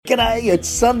G'day, it's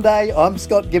Sunday, I'm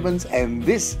Scott Gibbons and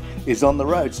this is On The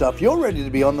Road. So if you're ready to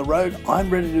be on the road, I'm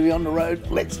ready to be on the road.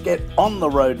 Let's get on the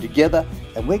road together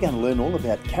and we're going to learn all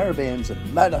about caravans and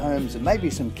motorhomes and maybe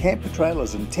some camper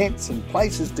trailers and tents and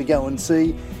places to go and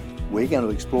see. We're going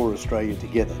to explore Australia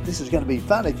together. This is going to be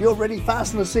fun. If you're ready,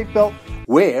 fasten a seatbelt.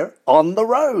 We're on the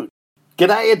road.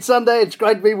 G'day, it's Sunday, it's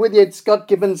great to be with you. It's Scott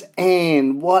Gibbons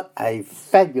and what a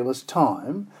fabulous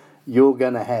time you're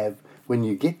going to have when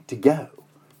you get to go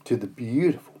to the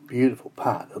beautiful, beautiful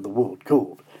part of the world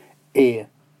called Eyre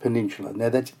Peninsula. Now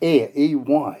that's Eyre,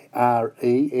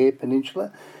 E-Y-R-E, Eyre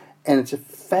Peninsula, and it's a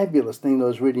fabulous thing. I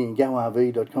was reading in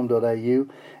gorv.com.au,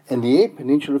 and the Eyre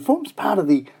Peninsula forms part of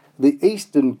the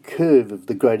eastern curve of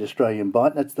the Great Australian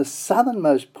Bight, and it's the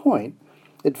southernmost point.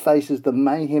 It faces the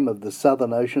mayhem of the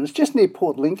Southern Ocean. It's just near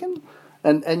Port Lincoln,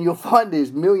 and you'll find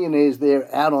there's millionaires there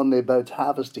out on their boats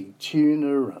harvesting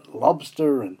tuna and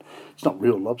lobster, and it's not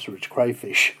real lobster, it's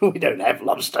crayfish. We don't have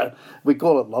lobster. We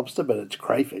call it lobster, but it's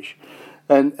crayfish.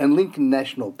 And Lincoln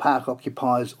National Park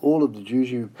occupies all of the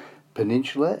Juju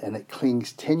Peninsula, and it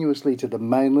clings tenuously to the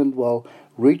mainland while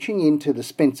reaching into the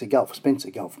Spencer Gulf. Spencer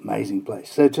Gulf, amazing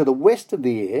place. So to the west of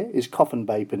the Eyre is Coffin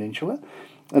Bay Peninsula,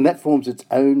 and that forms its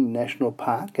own national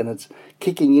park, and it's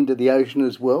kicking into the ocean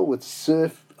as well with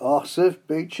surf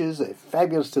beaches. They're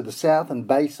fabulous to the south and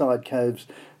bayside coves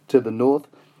to the north.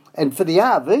 And for the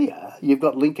RVer, you've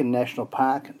got Lincoln National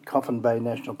Park and Coffin Bay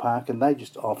National Park, and they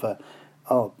just offer,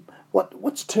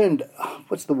 what's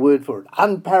the word for it?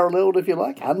 Unparalleled, if you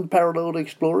like, unparalleled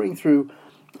exploring through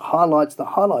highlights. The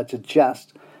highlights are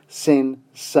just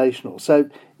sensational. So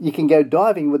you can go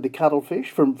diving with the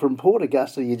cuttlefish from Port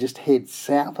Augusta. You just head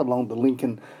south along the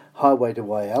Lincoln Highway to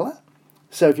Whyalla.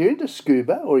 So if you're into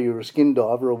scuba or you're a skin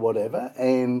diver or whatever,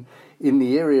 and in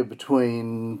the area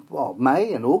between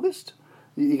May and August,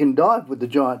 you can dive with the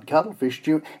giant cuttlefish.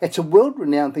 It's a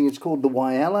world-renowned thing. It's called the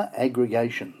Whyalla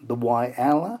Aggregation. The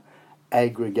Whyalla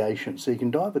Aggregation. So you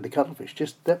can dive with the cuttlefish.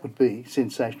 That would be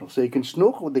sensational. So you can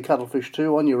snorkel with the cuttlefish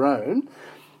too on your own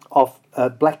off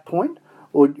Black Point,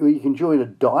 or you can join a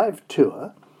dive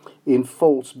tour in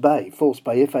False Bay,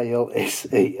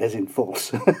 F-A-L-S-E, as in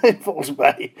false, in False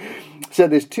Bay. So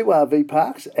there's two RV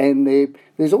parks, and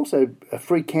there's also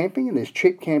free camping, and there's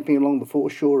cheap camping along the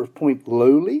foreshore of Point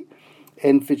Lowley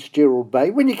and Fitzgerald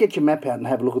Bay. When you get your map out and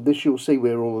have a look at this, you'll see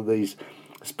where all of these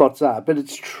spots are. But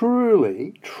it's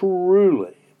truly,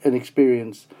 truly an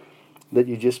experience that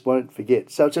you just won't forget.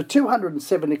 So it's a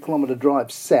 270-kilometre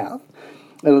drive south,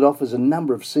 and it offers a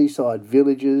number of seaside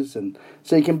villages, and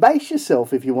so you can base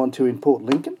yourself, if you want to, in Port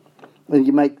Lincoln, and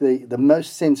you make the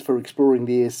most sense for exploring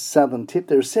the Eyre's southern tip.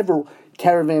 There are several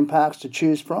caravan parks to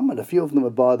choose from, and a few of them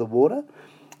are by the water.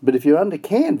 But if you're under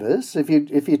canvas, if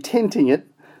you're tenting it,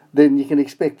 then you can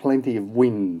expect plenty of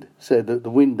wind. So the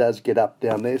wind does get up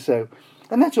down there,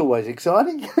 and that's always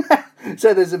exciting.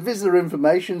 So there's a visitor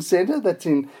information centre that's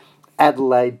in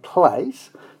Adelaide Place.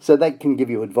 So that can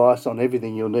give you advice on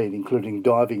everything you'll need, including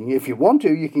diving. If you want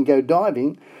to, you can go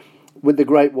diving with the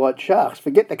great white sharks.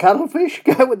 Forget the cuttlefish,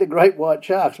 go with the great white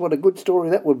sharks. What a good story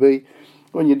that would be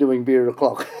when you're doing beer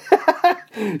o'clock.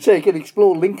 So you can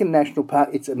explore Lincoln National Park.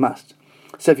 It's a must.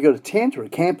 So if you've got a tent or a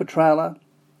camper trailer,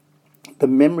 the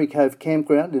Memory Cove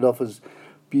Campground, it offers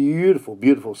beautiful,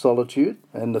 beautiful solitude.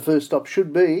 And the first stop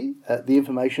should be at the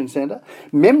information centre.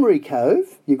 Memory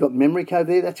Cove, you've got Memory Cove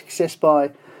there. That's accessed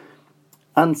by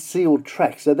unsealed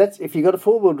tracks. So that's if you've got a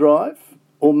four-wheel drive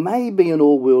or maybe an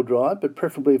all-wheel drive, but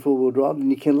preferably a four-wheel drive,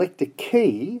 then you can collect a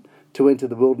key to enter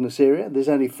the wilderness area. There's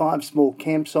only 5 small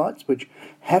campsites which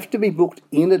have to be booked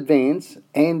in advance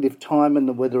and if time and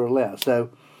the weather allow.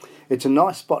 So it's a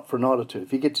nice spot for a night or two.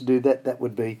 If you get to do that, that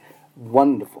would be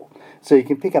wonderful. So you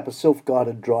can pick up a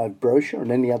self-guided drive brochure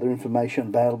and any other information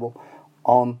available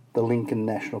on the Lincoln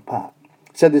National Park.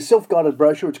 So the self-guided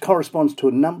brochure, which corresponds to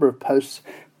a number of posts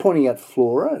pointing out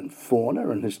flora and fauna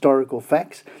and historical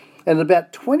facts. And at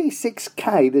about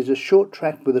 26k, there's a short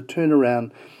track with a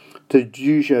turnaround to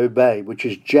Juju Bay, which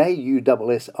is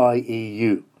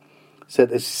Jussieu. So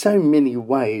there's so many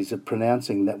ways of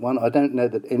pronouncing that one. I don't know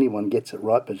that anyone gets it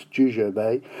right, but it's Juju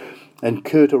Bay and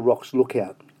Curta Rocks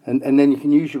Lookout. And then you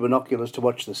can use your binoculars to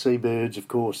watch the seabirds, of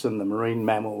course, and the marine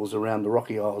mammals around the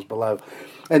rocky isles below.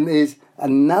 And there's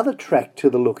another track to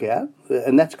the lookout,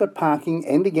 and that's got parking,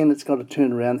 and again it's got a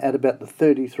turnaround at about the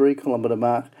 33-kilometre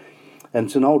mark. And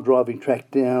it's an old driving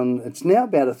track down. It's now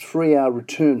about a 3-hour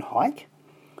return hike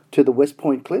to the West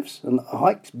Point Cliffs, and the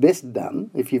hike's best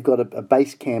done if you've got a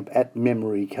base camp at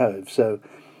Memory Cove. So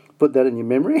put that in your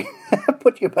memory.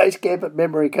 Put your base camp at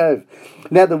Memory Cove.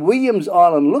 Now the Williams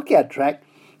Island lookout track,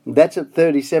 that's at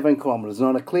 37 kilometres. And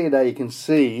on a clear day you can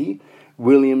see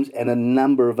Williams, and a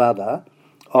number of other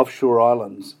offshore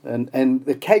islands. And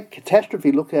the Cape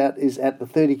Catastrophe Lookout is at the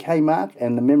 30k mark,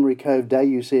 and the Memory Cove Day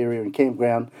Use Area and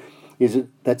Campground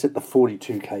that's at the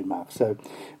 42k mark. So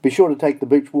be sure to take the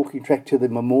beach walking track to the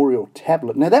Memorial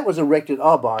Tablet. Now that was erected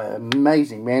by an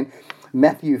amazing man,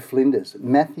 Matthew Flinders.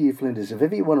 Matthew Flinders. If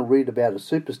ever you want to read about a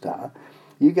superstar,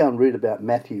 you go and read about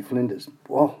Matthew Flinders.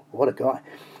 Oh, what a guy.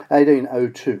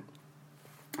 1802.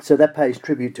 So that pays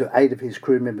tribute to 8 of his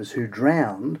crew members who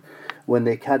drowned when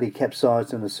their cuddy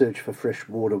capsized in a search for fresh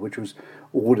water, which was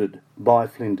ordered by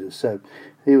Flinders. So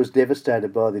he was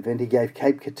devastated by the event. He gave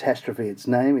Cape Catastrophe its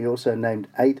name. He also named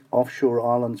 8 offshore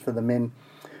islands for the men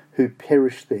who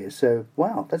perished there. So,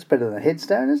 wow, that's better than a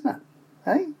headstone, isn't it?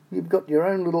 Hey, you've got your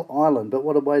own little island, but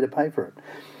what a way to pay for it.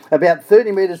 About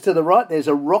 30 metres to the right, there's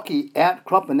a rocky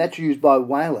outcrop, and that's used by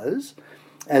whalers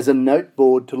as a note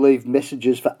board to leave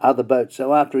messages for other boats.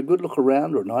 So after a good look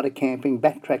around or a night of camping,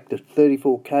 backtrack to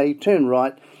 34k, turn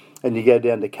right, and you go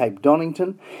down to Cape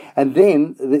Donington. And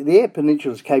then the Eyre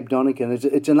Peninsula's Cape Donington.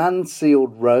 It's an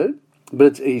unsealed road, but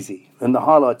it's easy. And the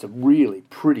highlights are really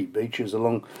pretty beaches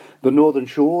along the northern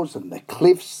shores and the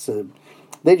cliffs.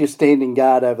 They're just standing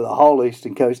guard over the whole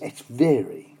eastern coast. It's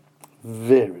very,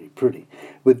 very pretty,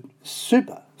 with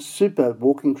super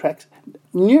walking tracks,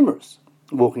 numerous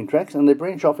walking tracks, and they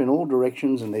branch off in all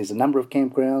directions, and there's a number of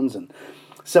campgrounds and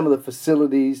some of the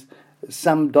facilities.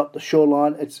 Some dot the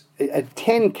shoreline. It's at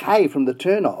 10k from the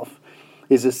turnoff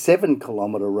is a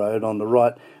 7-kilometre road on the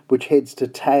right, which heads to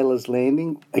Taylor's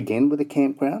Landing, again with a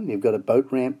campground. You've got a boat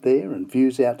ramp there and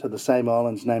views out to the same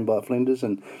islands named by Flinders.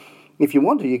 And if you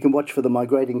want to, you can watch for the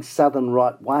migrating southern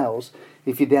right whales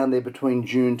if you're down there between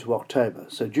June to October.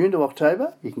 So June to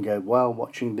October, you can go whale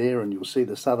watching there, and you'll see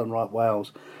the southern right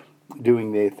whales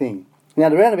doing their thing. Now,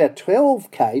 around about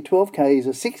 12k is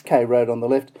a 6k road on the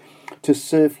left to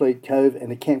Surfleet Cove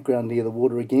and a campground near the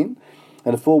water again.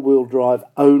 And a 4-wheel drive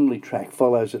only track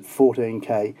follows at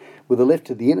 14k with a left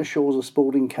to the inner shores of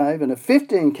Spalding Cove, and at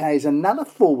 15k is another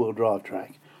 4-wheel drive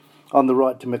track on the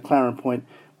right to McLaren Point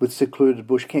with secluded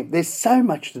bush camp. There's so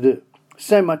much to do.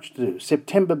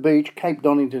 September Beach, Cape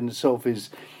Donington itself is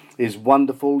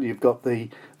wonderful. You've got the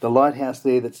lighthouse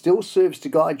there that still serves to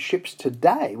guide ships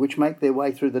today, which make their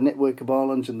way through the network of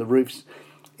islands and the reefs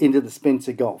into the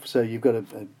Spencer Gulf. So you've got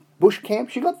a bush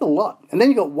camps, you've got the lot. And then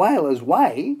you've got Whalers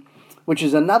Way, which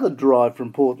is another drive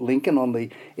from Port Lincoln on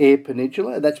the Eyre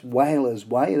Peninsula. That's Whalers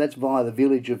Way. That's via the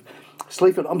village of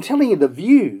Sleaford. I'm telling you, the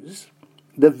views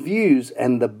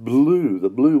and the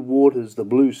blue waters, the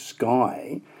blue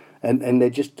sky, and they're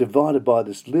just divided by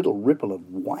this little ripple of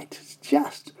white. It's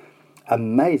just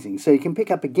amazing. So you can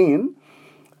pick up again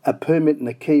a permit and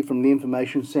a key from the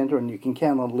information centre, and you can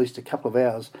count on at least a couple of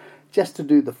hours just to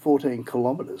do the 14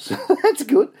 kilometres. That's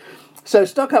good. So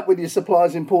stock up with your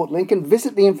supplies in Port Lincoln.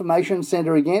 Visit the information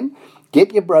centre again.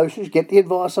 Get your brochures. Get the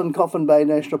advice on Coffin Bay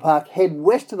National Park. Head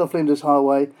west to the Flinders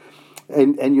Highway,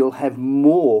 and you'll have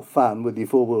more fun with your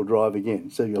 4-wheel drive again.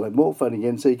 So you'll have more fun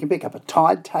again. So you can pick up a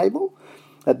tide table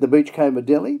at the Beachcomber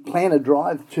Deli. Plan a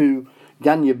drive to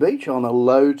Gunya Beach on a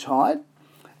low tide.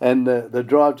 And the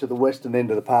drive to the western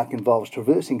end of the park involves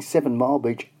traversing 7 Mile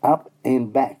Beach up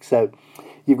and back. So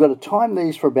you've got to time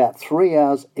these for about 3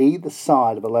 hours either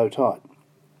side of a low tide.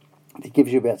 It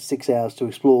gives you about 6 hours to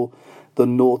explore the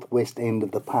northwest end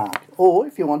of the park. Or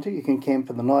if you want to, you can camp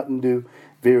for the night and do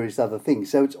various other things.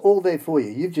 So it's all there for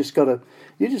you. You've just got to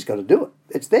do it.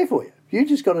 It's there for you. You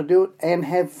just got to do it and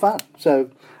have fun. So,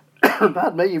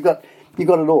 pardon me, you've got it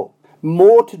all.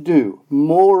 More to do,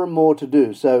 more and more to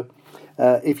do. So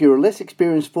if you're a less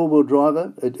experienced 4-wheel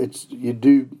driver, you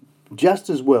do just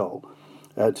as well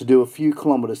to do a few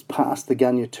kilometres past the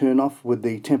Gunya turnoff with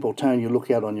the Temple Tonia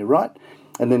lookout on your right.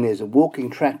 And then there's a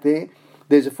walking track there.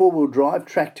 There's a 4-wheel drive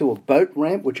track to a boat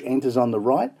ramp which enters on the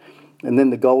right. And then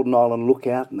the Golden Island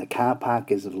lookout and the car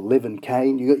park is at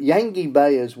 11k. You've got Yangi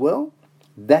Bay as well.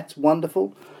 That's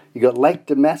wonderful. You've got Lake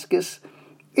Damascus.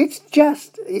 It's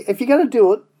just, if you're going to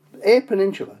do it, Eyre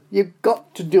Peninsula, you've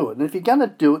got to do it. And if you're going to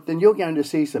do it, then you're going to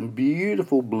see some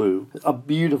beautiful blue, a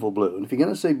beautiful blue. And if you're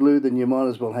going to see blue, then you might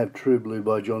as well have True Blue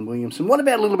by John Williamson. What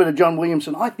about a little bit of John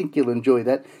Williamson? I think you'll enjoy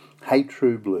that. Hey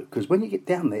True Blue. Because when you get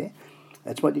down there,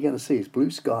 that's what you're going to see is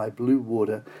blue sky, blue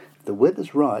water. If the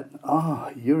weather's right,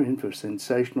 you're in for a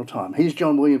sensational time. Here's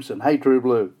John Williamson. Hey True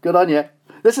Blue. Good on you.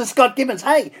 This is Scott Gibbons.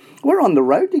 Hey, we're on the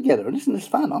road together, and isn't this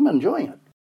fun? I'm enjoying it.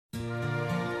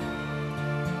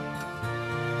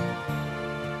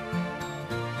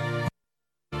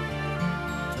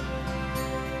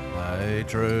 Hey,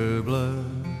 True Blue,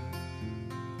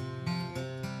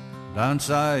 don't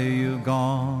say you've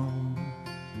gone.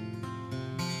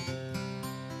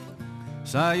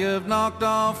 Say you've knocked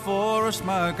off for a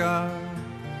smoker,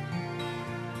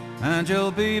 and you'll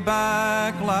be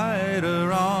back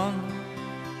later on.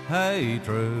 Hey,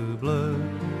 true blue.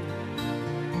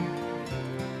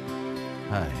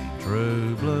 Hey,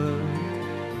 true blue.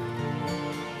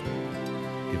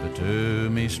 Give it to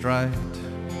me straight,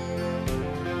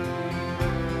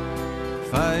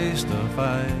 face to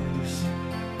face.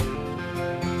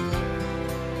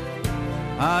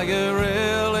 Are you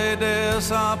really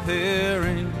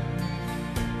disappearing?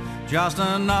 Just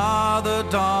another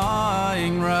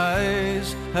dying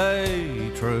race. Hey,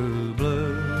 true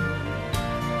blue.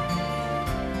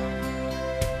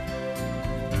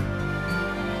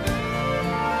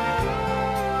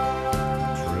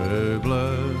 True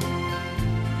blue.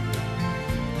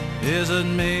 Is it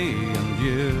me and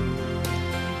you?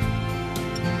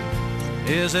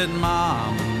 Is it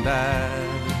mom and dad?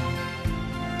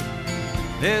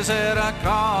 Is it a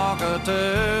cockatoo?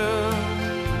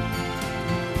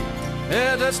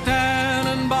 Is it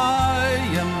standing by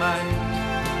your mate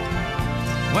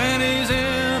when he's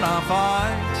in a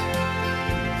fight?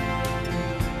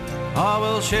 Or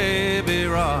will she be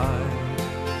right?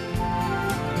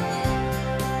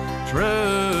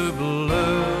 True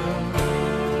blue,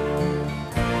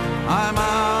 I'm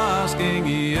asking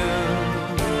you.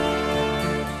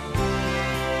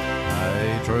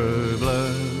 Hey, true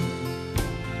blue,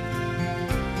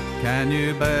 can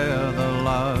you bear the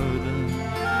load?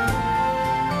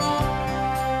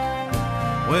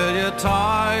 Will you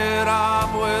tie it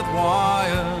up with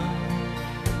wire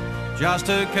just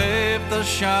to keep the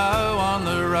show on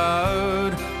the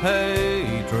road?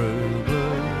 Hey, true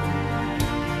blue.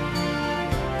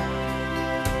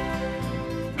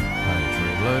 Hey,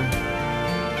 true blue,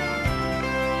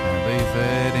 and be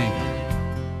fading.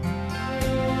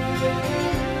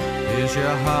 Is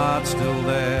your heart still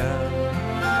there?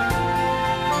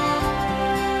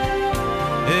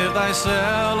 If they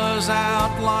sell us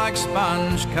out like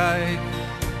sponge cake,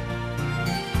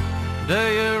 do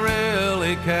you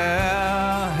really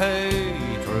care? Hey,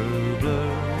 true blue.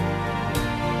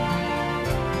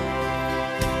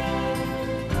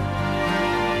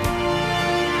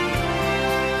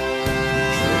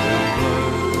 True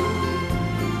blue.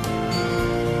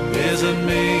 Is it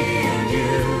me and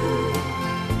you?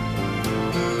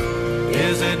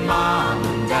 Is it mom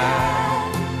and dad?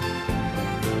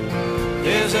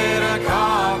 Is it a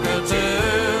cockatoo?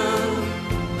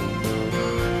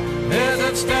 Is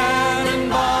it standing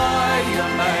by your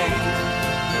mate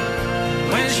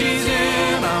when she's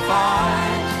in a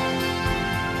fight?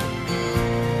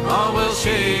 Or will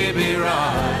she be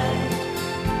right?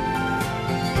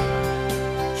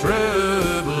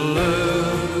 True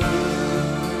blue,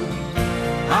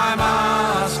 I'm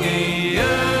asking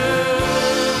you.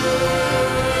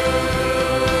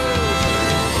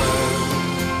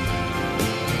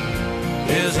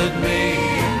 Is it me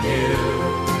and you?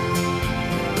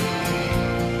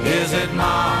 Is it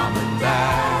mom and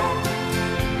dad?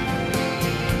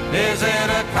 Is it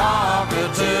a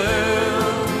cockatoo?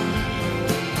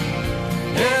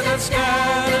 Is it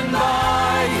standing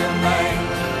by your mate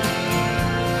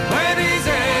when he's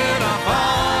in a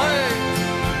fight?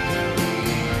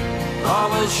 Or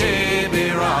will she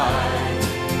be right?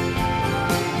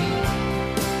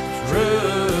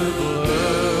 True.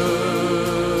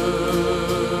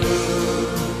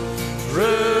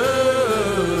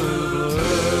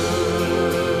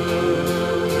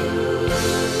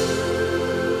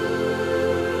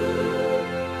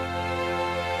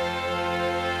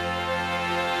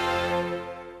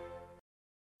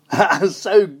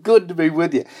 So good to be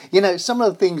with you. You know, some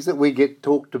of the things that we get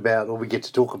talked about, or we get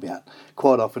to talk about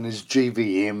quite often, is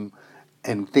GVM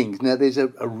and things. Now, there's a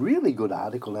really good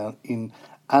article out in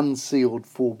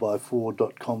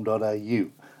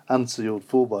unsealed4x4.com.au,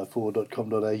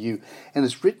 unsealed4x4.com.au, and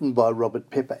it's written by Robert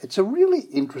Pepper. It's a really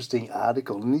interesting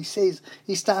article, and he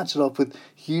starts it off with,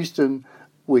 Houston,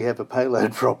 we have a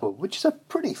payload problem, which is a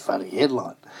pretty funny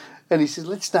headline. And he says,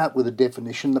 let's start with a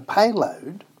definition. The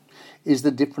payload is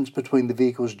the difference between the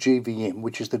vehicle's GVM,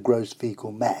 which is the gross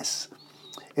vehicle mass,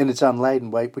 and its unladen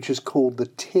weight, which is called the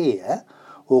tare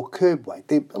or curb weight.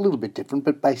 They're a little bit different,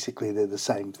 but basically they're the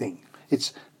same thing.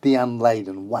 It's the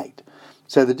unladen weight.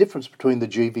 So the difference between the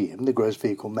GVM, the gross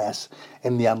vehicle mass,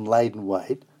 and the unladen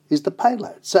weight is the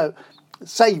payload. So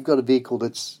say you've got a vehicle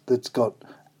that's got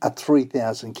a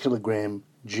 3,000 kilogram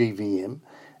GVM,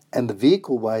 and the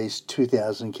vehicle weighs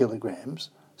 2,000 kilograms,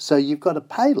 so you've got a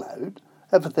payload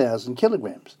of 1,000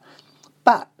 kilograms.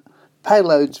 But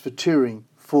payloads for touring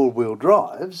four-wheel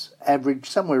drives average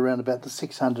somewhere around about the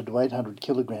 600 to 800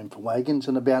 kilogram for wagons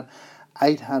and about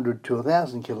 800 to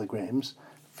 1,000 kilograms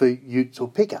for utes or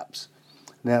pickups.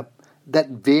 Now, that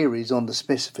varies on the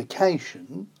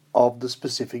specification of the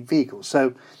specific vehicle.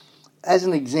 So, as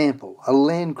an example, a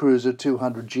Land Cruiser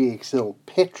 200 GXL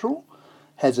petrol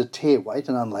has a tare weight,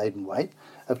 an unladen weight,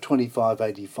 of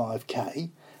 2585 kg,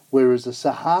 whereas a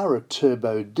Sahara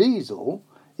turbo diesel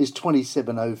is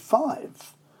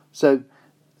 2705. So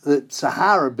the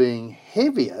Sahara being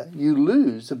heavier, you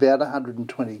lose about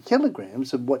 120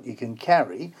 kilograms of what you can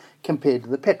carry compared to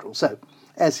the petrol. So,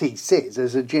 as he says,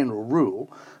 as a general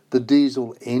rule, the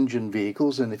diesel engine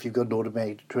vehicles, and if you've got an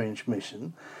automatic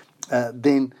transmission,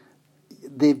 then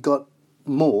they've got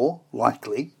more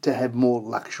likely to have more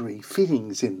luxury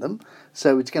fittings in them,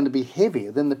 so it's going to be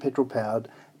heavier than the petrol-powered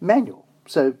manual.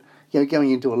 So,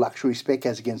 going into a luxury spec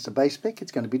as against a base spec,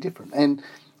 it's going to be different. And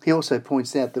he also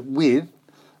points out that with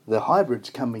the hybrids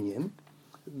coming in,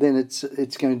 then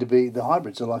it's going to be, the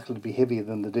hybrids are likely to be heavier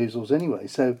than the diesels anyway.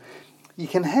 So you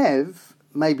can have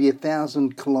maybe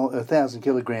 1,000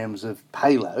 kilograms of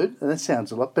payload, and that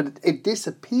sounds a lot, but it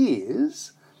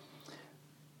disappears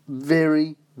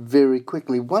very, very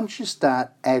quickly once you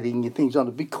start adding your things on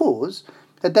it, because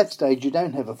at that stage you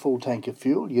don't have a full tank of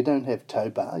fuel, you don't have tow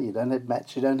bar, you don't have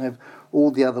mats, you don't have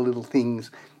all the other little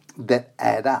things that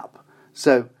add up.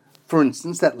 So, for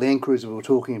instance, that Land Cruiser we were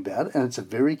talking about, and it's a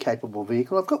very capable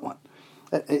vehicle, I've got one.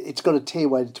 It's got a tare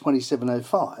weight of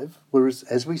 2705, whereas,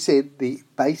 as we said, the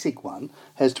basic one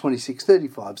has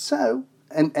 2635. So,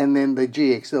 and then the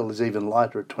GXL is even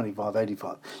lighter at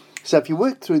 2585. So if you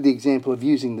work through the example of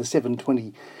using the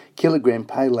 720 kilogram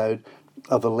payload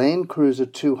of a Land Cruiser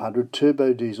 200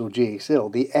 turbo diesel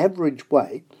GXL, the average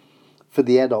weight for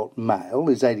the adult male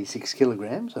is 86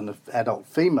 kilograms and the adult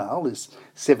female is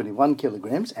 71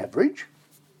 kilograms average.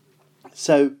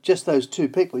 So just those two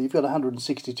people, you've got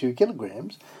 162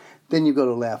 kilograms. Then you've got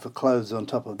to allow for clothes on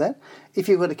top of that. If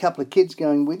you've got a couple of kids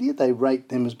going with you, they rate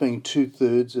them as being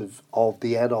 2/3 of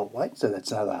the adult weight, so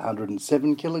that's another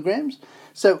 107 kilograms.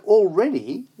 So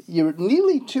already you're at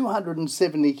nearly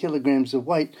 270 kilograms of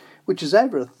weight, which is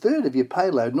over a third of your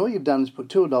payload, and all you've done is put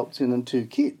 2 adults in and 2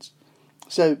 kids.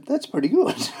 So that's pretty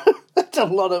good. That's a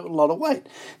lot of weight.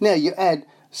 Now you add,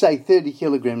 say, 30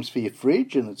 kilograms for your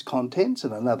fridge and its contents,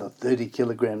 and another 30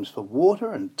 kilograms for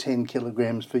water, and 10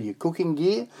 kilograms for your cooking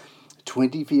gear,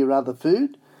 20 for your other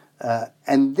food,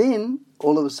 and then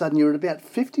all of a sudden you're at about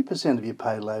 50% of your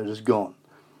payload is gone.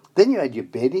 Then you add your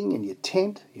bedding and your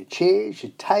tent, your chairs,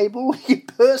 your table, your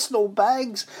personal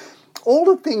bags, all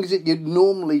the things that you'd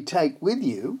normally take with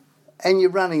you, and you're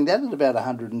running that at about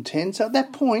 110. So at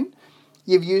that point,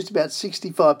 you've used about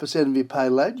 65% of your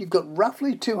payload. You've got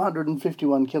roughly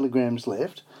 251 kilograms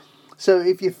left. So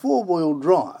if your four-wheel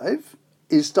drive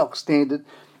is stock standard,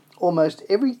 almost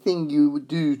everything you would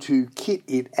do to kit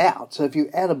it out, so if you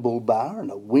add a bull bar and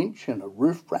a winch and a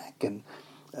roof rack, and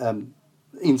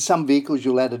in some vehicles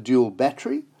you'll add a dual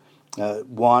battery,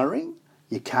 wiring,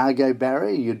 your cargo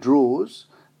barrier, your drawers,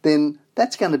 then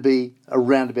that's going to be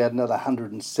around about another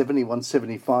 170,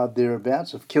 175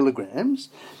 thereabouts of kilograms.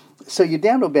 So you're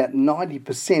down to about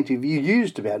 90%, if you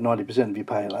used about 90% of your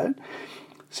payload.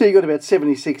 So you've got about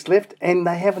 76 left, and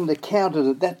they haven't accounted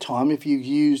at that time if you've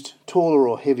used taller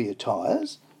or heavier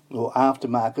tyres, or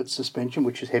aftermarket suspension,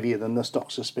 which is heavier than the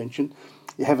stock suspension.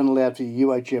 You haven't allowed for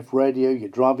your UHF radio, your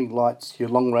driving lights, your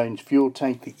long-range fuel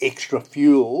tank, the extra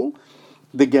fuel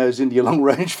that goes into your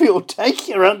long-range fuel tank,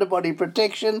 your underbody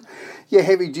protection, your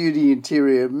heavy-duty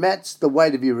interior mats, the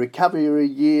weight of your recovery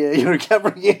gear,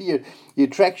 your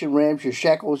traction ramps, your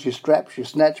shackles, your straps, your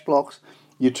snatch blocks,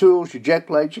 your tools, your jack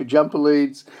plates, your jumper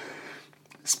leads,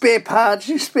 spare parts,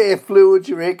 your spare fluids,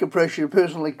 your air compressor, your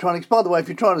personal electronics. By the way, if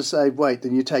you're trying to save weight,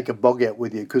 then you take a bog out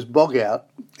with you, because bog out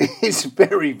is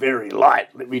very, very light,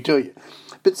 let me tell you.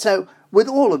 But so with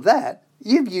all of that,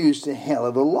 you've used a hell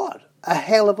of a lot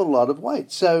of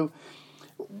weight. So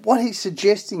what he's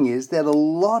suggesting is that a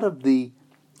lot of the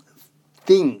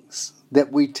things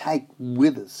that we take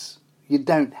with us, you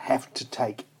don't have to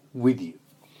take with you.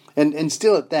 And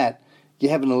still at that, you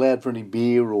haven't allowed for any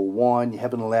beer or wine, you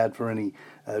haven't allowed for any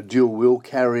dual wheel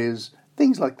carriers,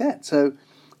 things like that. So,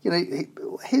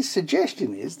 his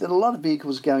suggestion is that a lot of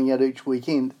vehicles are going out each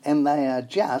weekend and they are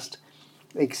just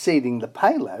exceeding the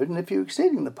payload. And if you're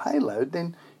exceeding the payload,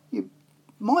 then you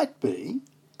might be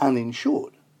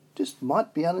uninsured. Just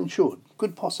might be uninsured.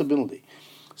 Good possibility.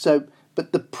 So,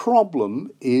 but the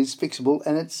problem is fixable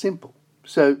and it's simple.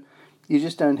 So you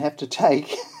just don't have to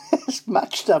take as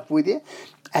much stuff with you.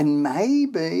 And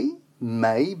maybe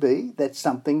that's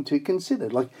something to consider.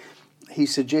 Like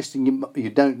he's suggesting you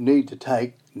don't need to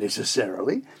take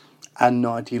necessarily a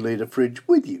 90-litre fridge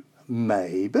with you.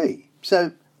 Maybe.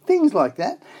 So things like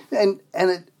that. And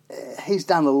he's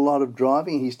done a lot of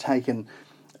driving. He's taken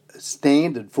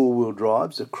standard four-wheel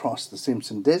drives across the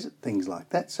Simpson Desert, things like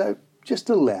that. So just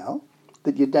allow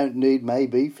that you don't need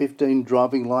maybe 15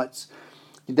 driving lights.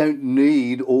 You don't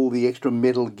need all the extra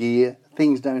metal gear.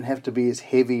 Things don't have to be as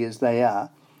heavy as they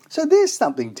are. So there's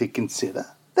something to consider.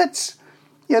 That's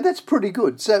pretty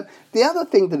good. So the other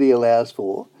thing that he allows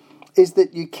for is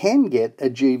that you can get a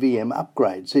GVM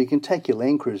upgrade. So you can take your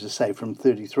Land Cruiser, say, from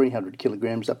 3,300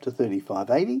 kilograms up to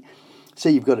 3,580. So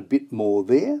you've got a bit more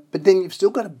there, but then you've still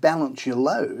got to balance your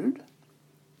load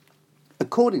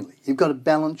accordingly. You've got to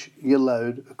balance your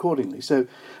load accordingly. So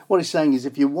what he's saying is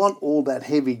if you want all that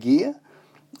heavy gear,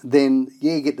 then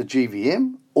get the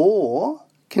GVM, or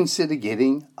consider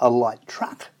getting a light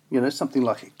truck. Something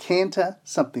like a Canter,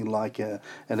 something like an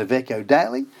Iveco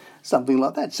Daily, something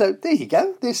like that. So there you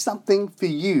go. There's something for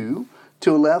you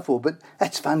to allow for. But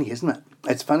that's funny, isn't it?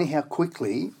 It's funny how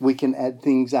quickly we can add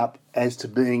things up as to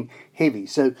being heavy.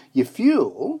 So your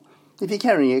fuel, if you're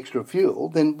carrying extra fuel,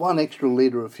 then 1 extra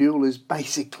litre of fuel is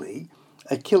basically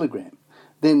a kilogram.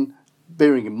 Then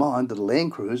bearing in mind that a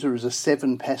Land Cruiser is a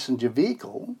 7-passenger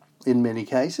vehicle in many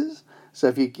cases. So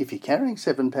if you're carrying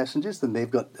 7 passengers, then they've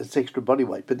got this extra body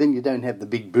weight. But then you don't have the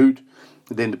big boot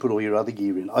then to put all your other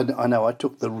gear in. I know I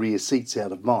took the rear seats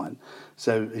out of mine,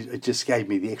 so it just gave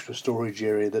me the extra storage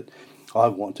area that I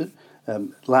wanted.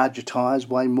 Larger tyres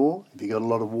weigh more. If you've got a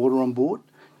lot of water on board,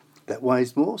 that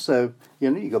weighs more. So,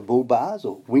 you've got bull bars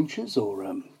or winches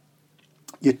or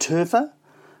your turfer,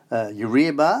 your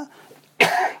rear bar,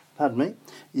 pardon me,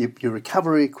 your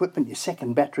recovery equipment, your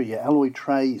second battery, your alloy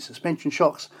tray, your suspension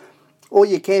shocks, or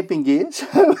your camping gear.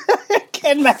 So it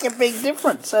can make a big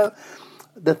difference. So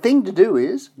the thing to do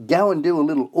is go and do a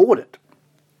little audit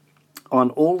on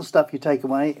all the stuff you take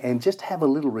away and just have a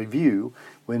little review.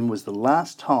 When was the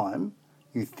last time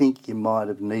you think you might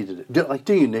have needed it?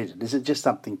 Do you need it? Is it just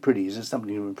something pretty? Is it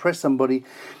something to impress somebody?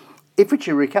 If it's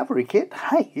your recovery kit,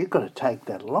 hey, you've got to take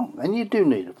that along. And you do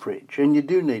need a fridge, and you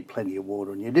do need plenty of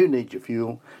water, and you do need your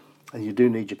fuel, and you do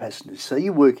need your passengers. So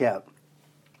you work out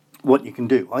what you can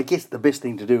do. I guess the best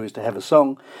thing to do is to have a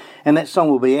song, and that song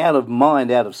will be Out of Mind,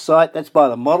 Out of Sight. That's by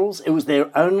the Models. It was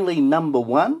their only number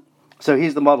 1. So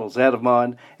here's the Models, Out of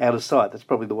Mind, Out of Sight. That's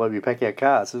probably the way we pack our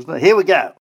cars, isn't it? Here we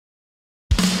go.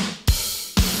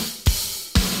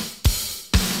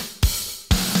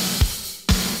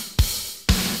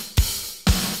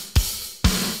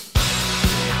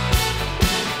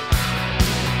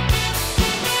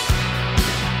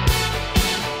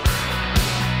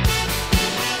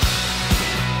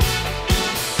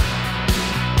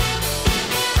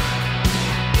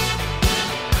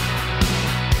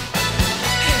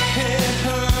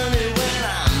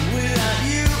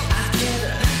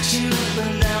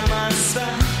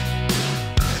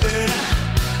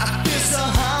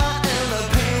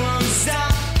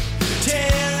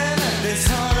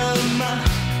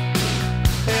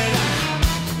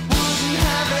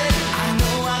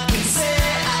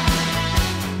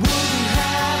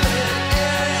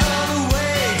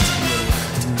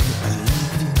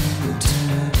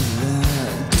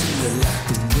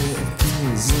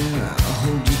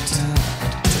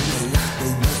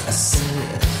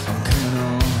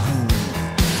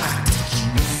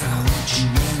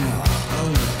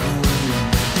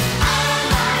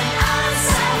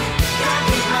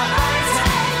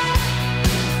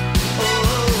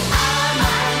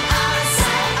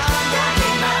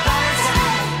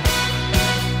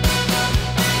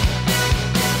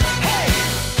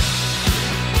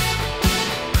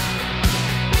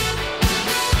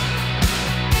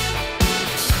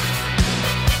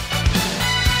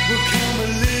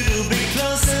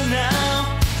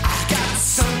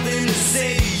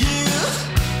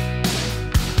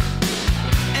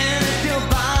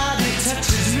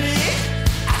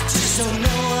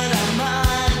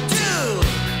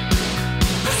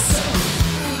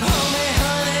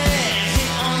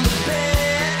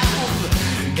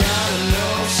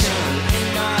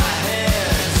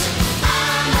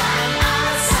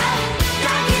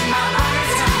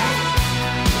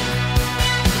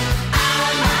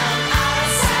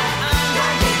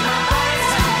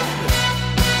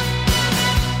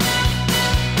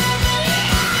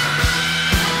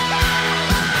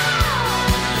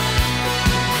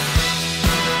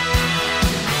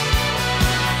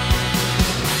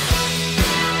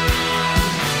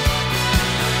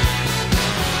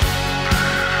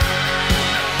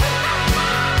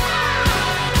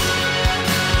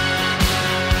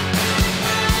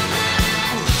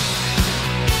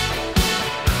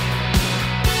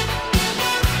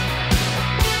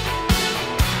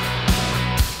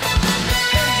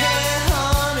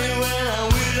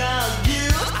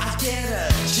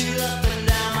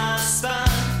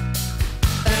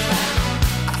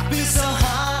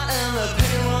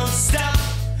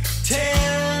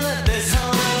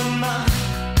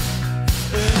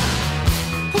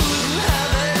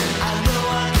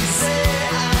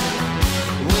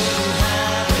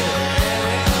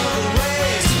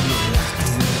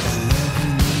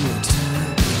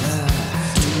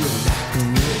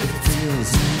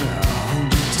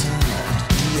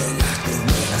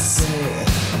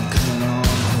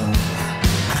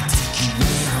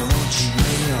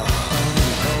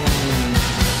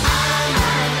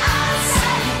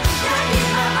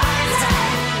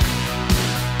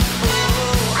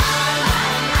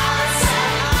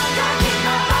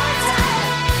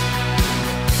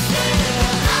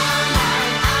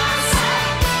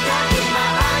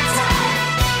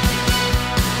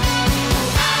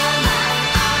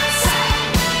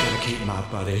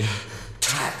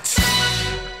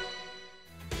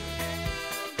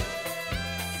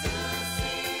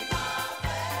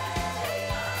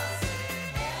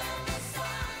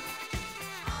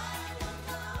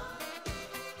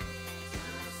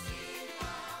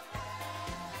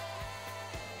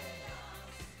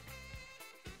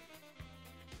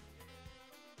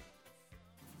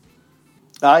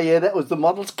 Oh, yeah, that was the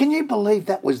models. Can you believe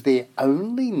that was their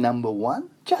only number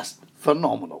one? Just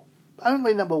phenomenal.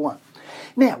 Only number one.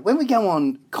 Now, when we go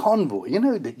on convoy, you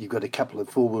know that you've got a couple of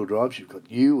four-wheel drives. You've got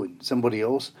you and somebody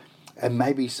else, and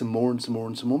maybe some more and some more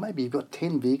and some more. Maybe you've got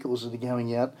 10 vehicles that are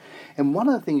going out. And one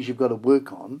of the things you've got to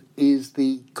work on is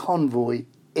the convoy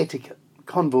etiquette.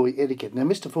 Convoy etiquette. Now,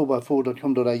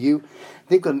 Mr4x4.com.au,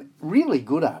 they've got a really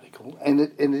good article, and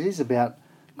it is about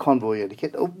convoy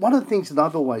etiquette. One of the things that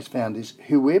I've always found is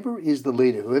whoever is the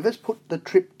leader, whoever's put the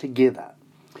trip together,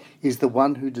 is the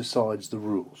one who decides the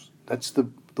rules. That's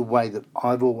the way that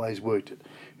I've always worked it.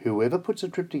 Whoever puts a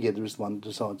trip together is the one that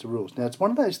decides the rules. Now, it's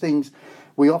one of those things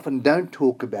we often don't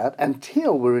talk about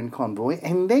until we're in convoy,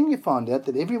 and then you find out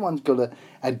that everyone's got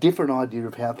a different idea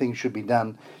of how things should be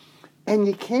done, and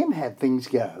you can have things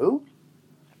go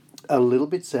a little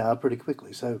bit sour pretty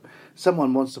quickly. So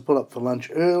someone wants to pull up for lunch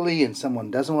early and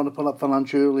someone doesn't want to pull up for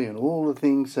lunch early and all the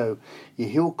things. So you're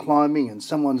hill climbing and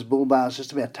someone's bull bar is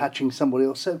just about touching somebody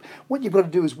else. So what you've got to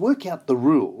do is work out the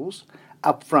rules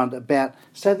up front about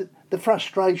so that the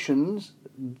frustrations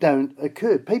don't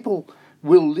occur. People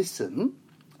will listen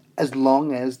as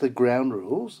long as the ground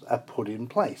rules are put in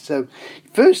place. So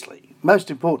firstly,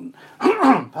 most important,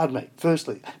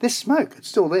 firstly, there's smoke, it's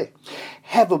still there.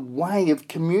 Have a way of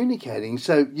communicating,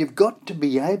 so you've got to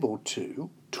be able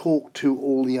to talk to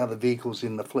all the other vehicles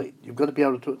in the fleet. You've got to be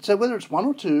able to talk. So whether it's one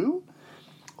or two,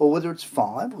 or whether it's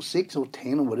 5 or 6 or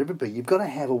 10 or whatever it be, you've got to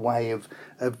have a way of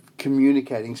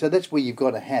communicating. So that's where you've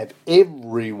got to have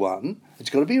everyone. It's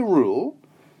got to be a rule.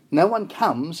 No one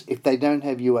comes if they don't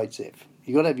have UHF.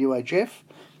 You've got to have UHF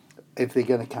if they're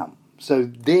going to come. So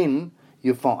then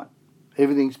you're fine.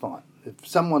 Everything's fine. If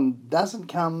someone doesn't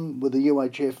come with a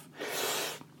UHF,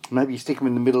 maybe you stick them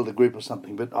in the middle of the group or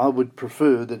something, but I would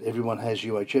prefer that everyone has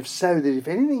UHF so that if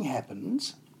anything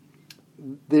happens,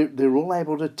 they're all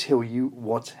able to tell you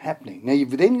what's happening. Now,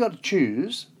 you've then got to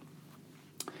choose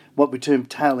what we term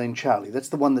tail end Charlie. That's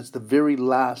the one that's the very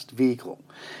last vehicle.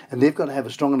 And they've got to have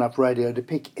a strong enough radio to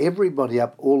pick everybody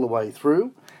up all the way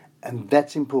through, and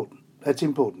that's important. That's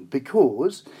important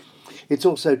because it's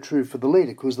also true for the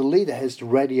leader, because the leader has to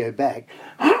radio back,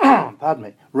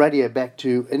 radio back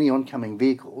to any oncoming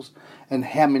vehicles and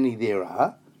how many there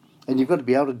are, and you've got to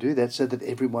be able to do that so that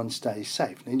everyone stays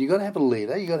safe. And you've got to have a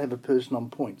leader, you've got to have a person on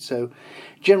point. So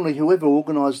generally whoever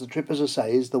organises the trip, as I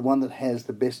say, is the one that has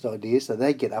the best idea, so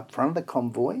they get up front of the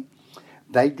convoy,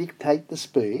 they dictate the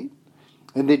speed,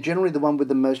 and they're generally the one with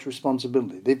the most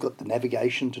responsibility. They've got the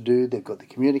navigation to do, they've got the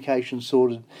communication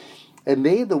sorted, and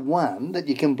they're the one that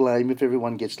you can blame if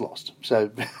everyone gets lost. So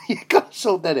you've got to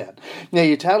sort that out. Now,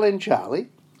 your tail end Charlie,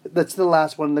 that's the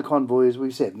last one in the convoy, as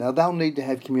we've said. Now, they'll need to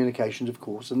have communications, of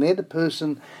course, and they're the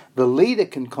person the leader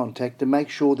can contact to make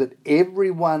sure that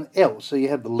everyone else, so you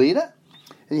have the leader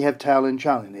and you have tail end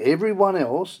Charlie, and everyone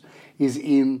else is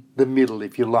in the middle,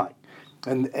 if you like.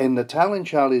 And the tail end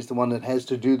Charlie is the one that has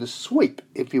to do the sweep,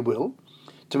 if you will,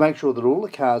 to make sure that all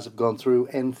the cars have gone through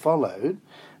and followed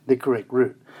the correct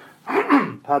route.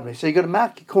 Pardon me. So you've got to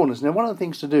mark your corners. Now, one of the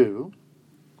things to do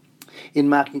in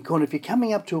marking a corner, if you're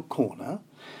coming up to a corner,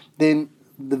 then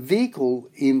the vehicle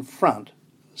in front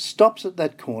stops at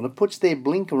that corner, puts their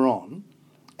blinker on,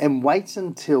 and waits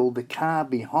until the car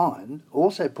behind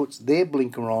also puts their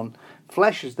blinker on,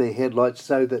 flashes their headlights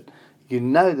so that you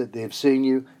know that they've seen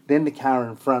you, then the car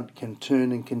in front can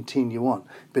turn and continue on.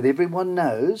 But everyone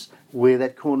knows where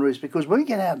that corner is, because when we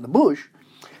get out in the bush,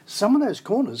 some of those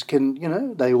corners can,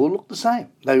 they all look the same.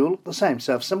 They all look the same.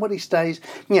 So if somebody stays...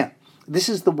 Now, this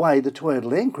is the way the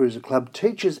Toyota Land Cruiser Club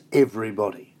teaches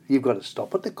everybody. You've got to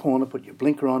stop at the corner, put your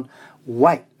blinker on,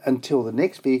 wait until the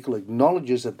next vehicle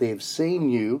acknowledges that they've seen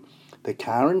you. The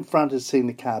car in front has seen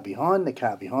the car behind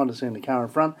has seen the car in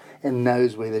front, and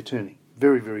knows where they're turning.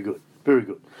 Very, very good. Very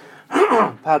good.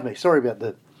 Pardon me. Sorry about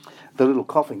the little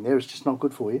coughing there. It's just not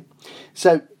good for you.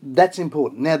 So that's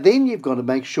important. Now, then you've got to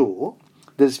make sure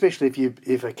that, especially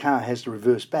if a car has to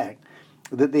reverse back,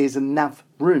 that there's enough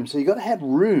room. So you've got to have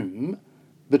room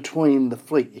between the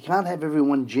fleet. You can't have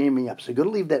everyone jamming up. So you've got to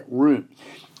leave that room.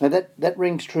 Now that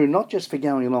rings true not just for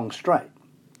going along straight,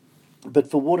 but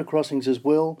for water crossings as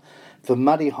well, for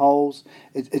muddy holes.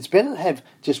 It's better to have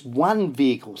just one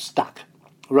vehicle stuck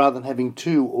rather than having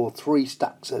 2 or 3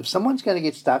 stuck. So if someone's going to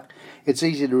get stuck, it's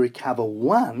easier to recover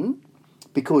one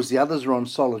because the others are on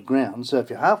solid ground. So if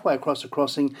you're halfway across a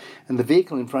crossing and the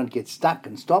vehicle in front gets stuck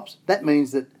and stops, that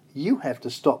means that you have to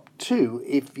stop too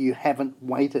if you haven't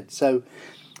waited. So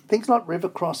things like river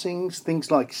crossings,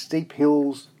 things like steep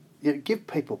hills, give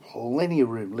people plenty of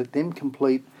room. Let them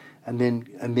complete and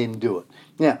then do it.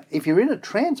 Now, if you're in a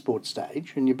transport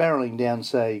stage and you're barreling down,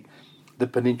 say, the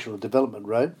Peninsula Development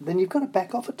Road, then you've got to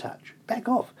back off a touch. Back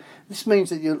off. This means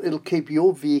that it'll keep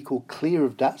your vehicle clear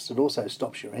of dust. It also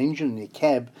stops your engine and your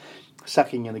cab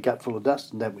sucking in a gutful of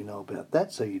dust, and don't we know about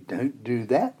that? So you don't do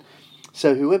that.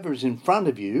 So whoever is in front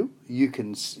of you,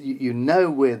 you know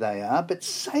where they are. But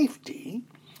safety,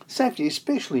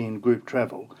 especially in group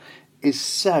travel, is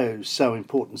so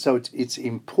important. So it's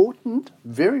important,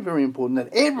 very, very important,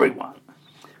 that everyone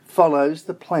follows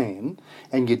the plan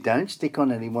and you don't stick on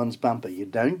anyone's bumper. You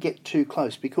don't get too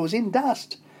close, because in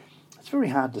dust, it's very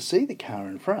hard to see the car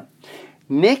in front.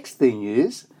 Next thing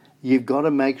is, you've got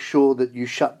to make sure that you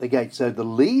shut the gate. So the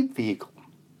lead vehicle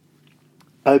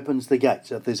opens the gate.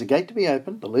 So if there's a gate to be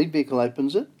opened, the lead vehicle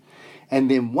opens it and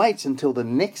then waits until the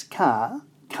next car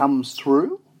comes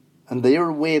through, and they're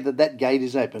aware that that gate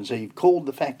is open. So you've called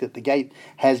the fact that the gate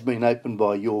has been opened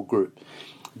by your group.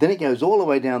 Then it goes all the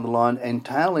way down the line, and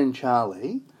tail end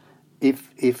Charlie,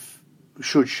 if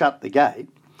should shut the gate.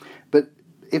 But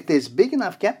if there's a big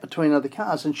enough gap between other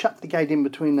cars, then shut the gate in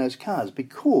between those cars,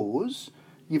 because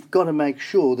you've got to make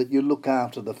sure that you look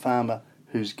after the farmer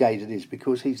whose gate it is,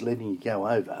 because he's letting you go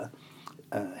over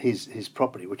his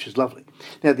property, which is lovely.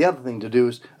 Now, the other thing to do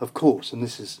is, of course, and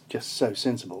this is just so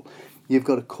sensible, you've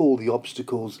got to call the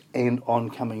obstacles and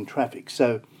oncoming traffic.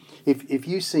 So if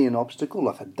you see an obstacle,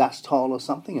 like a dust hole or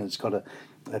something, and it's got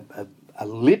a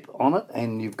lip on it,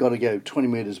 and you've got to go 20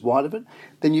 metres wide of it,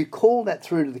 then you call that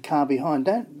through to the car behind.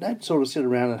 Don't sort of sit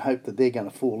around and hope that they're going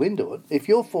to fall into it. If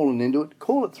you're falling into it,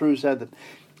 call it through so that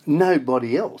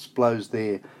nobody else blows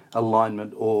their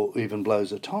alignment or even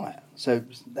blows a tyre. So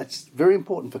that's very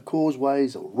important for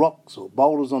causeways or rocks or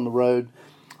boulders on the road,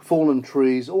 fallen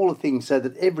trees, all the things, so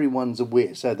that everyone's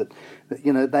aware, so that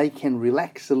they can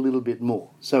relax a little bit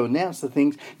more. So announce the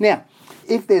things. Now,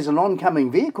 if there's an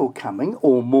oncoming vehicle coming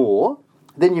or more,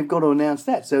 then you've got to announce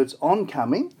that. So it's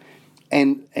oncoming,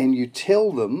 and you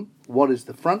tell them what is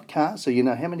the front car, so you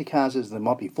know how many cars there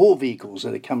might be 4 vehicles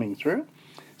that are coming through.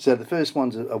 So the first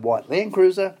one's a white Land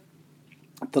Cruiser,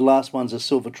 the last one's a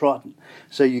silver Triton.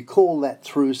 So you call that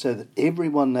through so that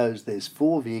everyone knows there's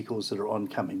 4 vehicles that are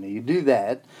oncoming. Now, you do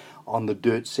that on the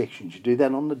dirt sections. You do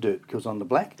that on the dirt, because on the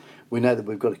black, we know that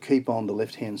we've got to keep on the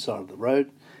left-hand side of the road,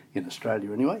 in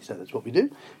Australia anyway, so that's what we do.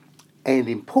 And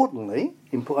importantly,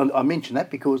 I mention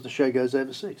that because the show goes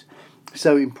overseas.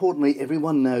 So importantly,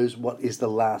 everyone knows what is the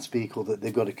last vehicle that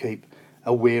they've got to keep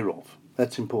aware of.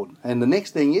 That's important. And the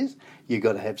next thing is, you've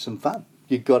got to have some fun.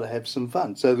 You've got to have some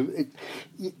fun. So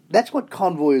that's what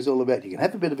convoy is all about. You can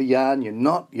have a bit of a yarn. You're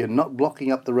not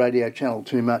blocking up the radio channel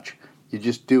too much. You're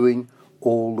just doing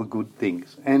all the good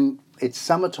things. And it's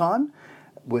summertime.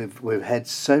 We've had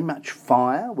so much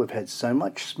fire. We've had so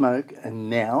much smoke. And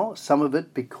now some of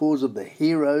it because of the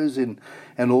heroes and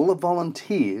all the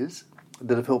volunteers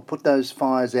that have helped put those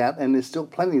fires out. And there's still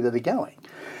plenty that are going.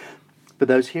 But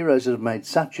those heroes that have made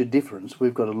such a difference,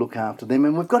 we've got to look after them,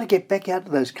 and we've got to get back out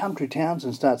to those country towns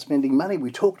and start spending money. We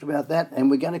talked about that,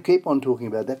 and we're going to keep on talking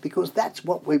about that, because that's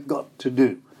what we've got to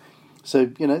do. So,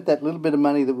 that little bit of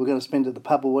money that we're going to spend at the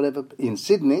pub or whatever in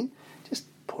Sydney, just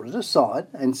put it aside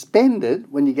and spend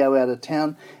it when you go out of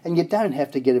town, and you don't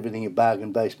have to get everything at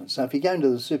bargain basement. So if you go into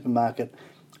the supermarket,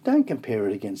 don't compare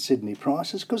it against Sydney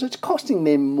prices, because it's costing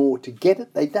them more to get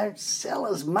it. They don't sell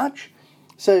as much.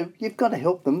 So you've got to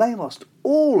help them. They lost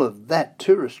all of that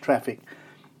tourist traffic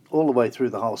all the way through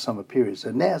the whole summer period.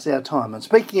 So now's our time. And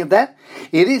speaking of that,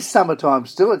 it is summertime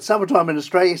still. It's summertime in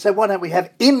Australia. So why don't we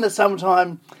have In the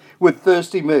Summertime with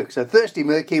Thirsty Merc? So Thirsty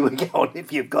Merc, here we go. And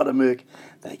if you've got a Merc,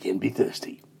 they can be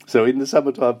thirsty. So In the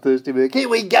Summertime, Thirsty Merc. Here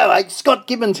we go. Scott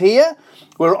Gibbons here.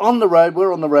 We're on the road.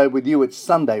 We're on the road with you. It's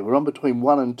Sunday. We're on between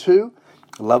 1 and 2.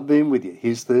 I love being with you.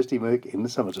 Here's Thirsty Merc in the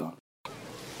Summertime.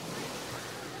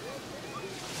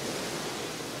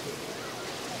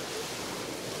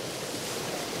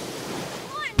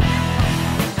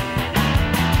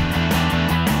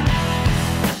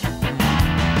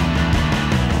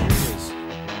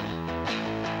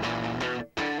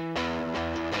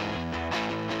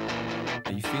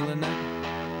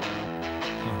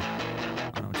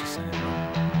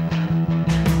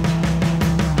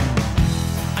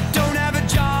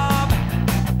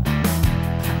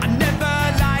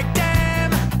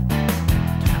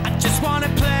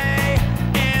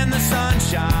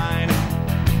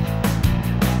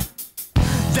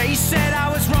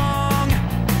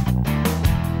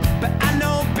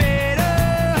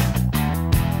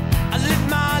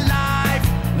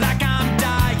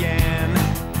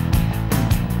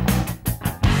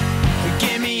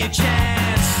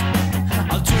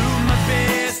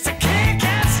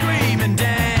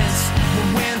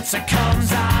 Comes,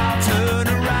 I'll turn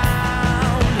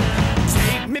around.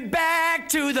 Take me back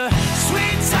to the sweet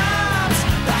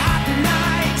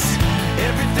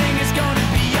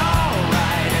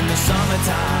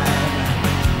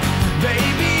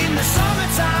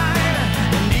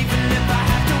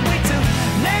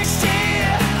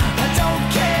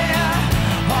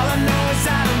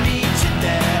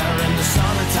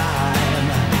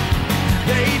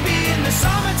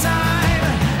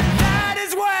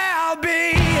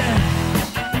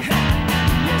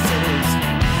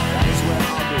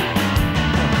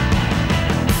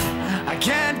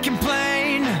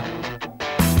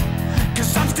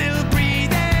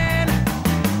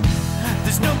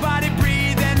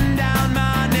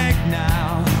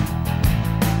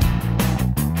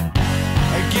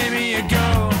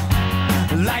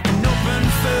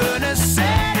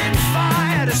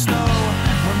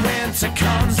chance it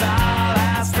comes, I'll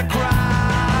ask the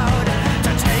crowd to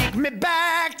take me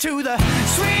back to the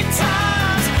sweet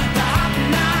times, the hot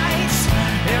nights.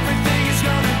 Everything is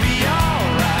gonna be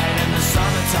alright in the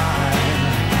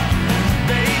summertime,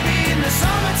 baby, in the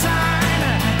summertime.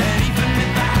 And even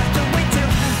if I have to wait till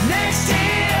next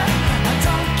year, I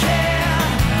don't care.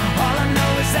 All I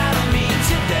know is that I'll meet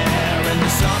you there in the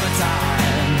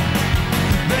summertime,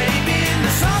 baby, in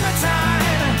the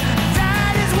summertime.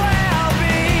 That is where I'll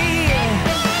be.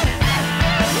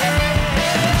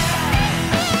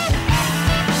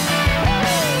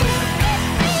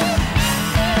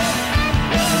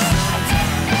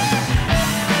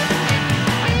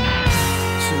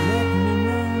 So let me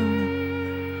run,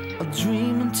 I'll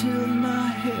dream until my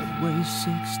head weighs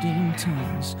 16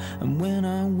 tons. And when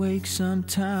I wake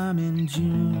sometime in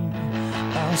June,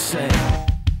 I'll say,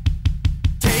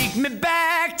 take me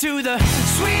back to the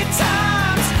sweet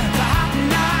times, the hot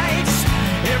nights.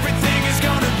 Everything is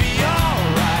gonna be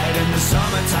alright in the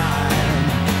summertime,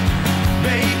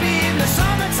 baby, in the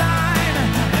summertime.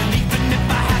 And even if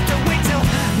I have to wait till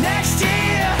next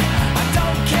year, I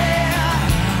don't care.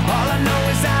 All I know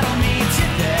is that I'll meet you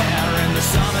there in the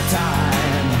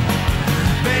summertime,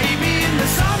 baby, in the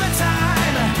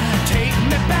summertime. Take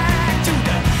me back to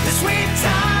the sweet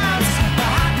times, the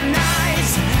hot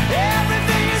nights.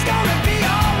 Everything is gonna be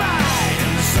alright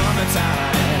in the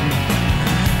summertime,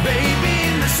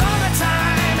 baby, in the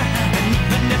summertime. And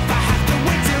even if I have to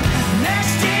wait till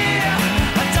next year,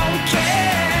 I don't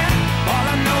care. All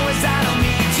I know is that I'll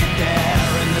meet you there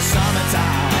in the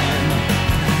summertime,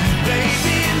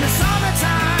 baby, in the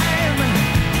summertime,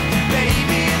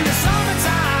 baby, in the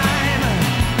summertime,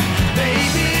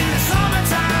 baby, in the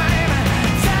summertime.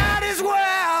 That is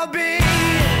where I'll be.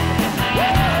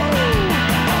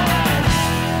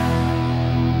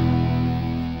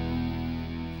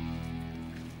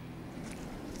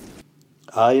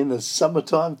 In the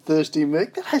summertime, Thirsty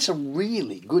Merc. That has a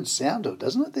really good sound to it,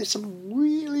 doesn't it? There's some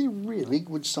really, really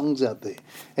good songs out there.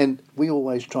 And we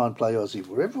always try and play Aussie.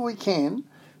 Wherever we can,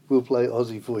 we'll play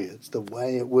Aussie for you. It's the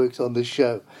way it works on this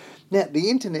show. Now, the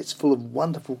internet's full of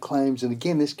wonderful claims, and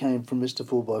again, this came from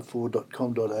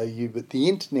mr4x4.com.au, but the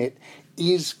internet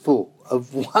is full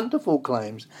of wonderful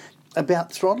claims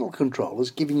about throttle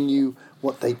controllers giving you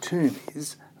what they term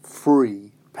is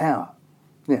free power.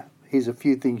 Now, here's a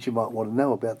few things you might want to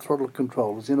know about throttle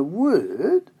controllers. In a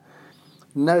word,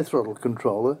 no throttle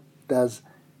controller doesn't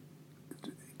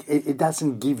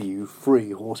give you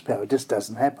free horsepower. It just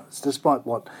doesn't happen. It's despite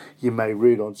what you may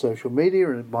read on social media,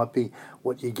 and it might be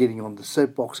what you're getting on the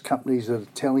soapbox companies that are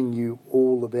telling you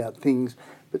all about things,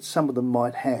 but some of them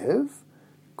might have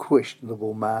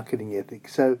questionable marketing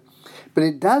ethics. But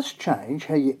it does change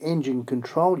how your engine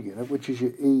control unit, which is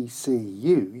your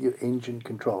ECU, your engine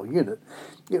control unit,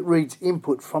 it reads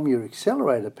input from your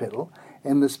accelerator pedal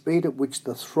and the speed at which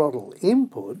the throttle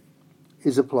input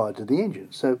is applied to the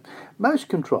engine. So most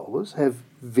controllers have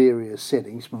various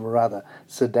settings from a rather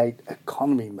sedate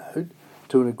economy mode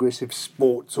to an aggressive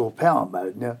sports or power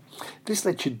mode. Now, this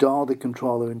lets you dial the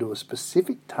controller into a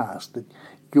specific task that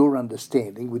you're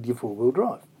understanding with your four-wheel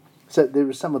drive. So there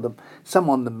are some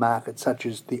on the market, such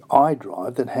as the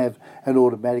iDrive, that have an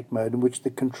automatic mode in which the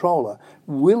controller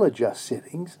will adjust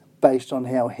settings based on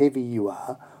how heavy you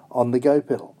are on the go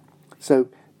pedal. So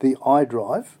the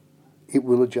iDrive, it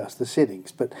will adjust the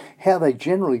settings. But how they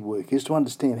generally work is to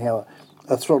understand how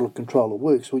a throttle controller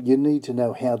works. Well, you need to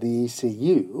know how the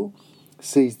ECU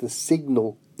sees the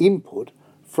signal input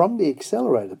from the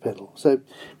accelerator pedal. So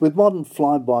with modern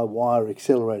fly-by-wire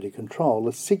accelerator control,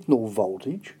 the signal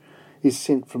voltage is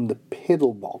sent from the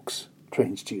pedal box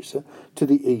transducer to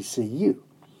the ECU.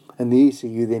 And the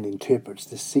ECU then interprets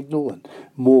the signal, and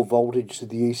more voltage to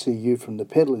the ECU from the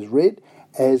pedal is read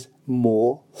as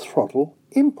more throttle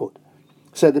input.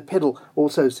 So the pedal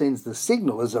also sends the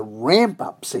signal as a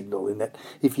ramp-up signal, in that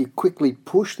if you quickly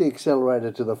push the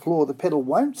accelerator to the floor, the pedal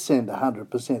won't send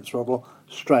 100% throttle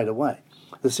straight away.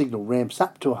 The signal ramps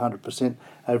up to 100%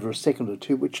 over a second or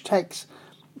two, which takes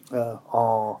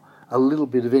a little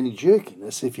bit of any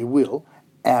jerkiness, if you will,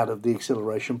 out of the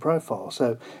acceleration profile.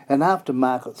 So an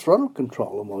aftermarket throttle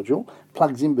controller module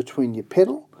plugs in between your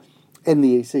pedal and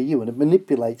the ECU, and it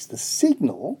manipulates the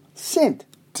signal sent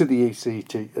to the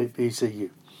ECU.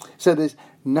 So there's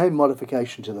no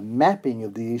modification to the mapping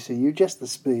of the ECU, just the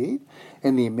speed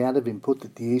and the amount of input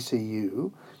that the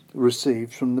ECU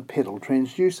receives from the pedal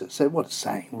transducer. So what it's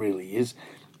saying really is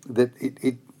that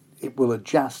it will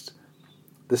adjust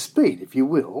the speed, if you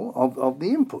will, of the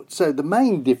input. So the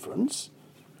main difference,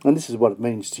 and this is what it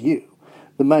means to you,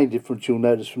 the main difference you'll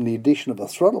notice from the addition of a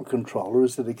throttle controller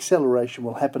is that acceleration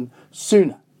will happen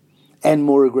sooner and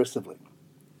more aggressively.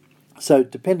 So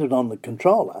dependent on the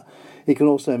controller, it can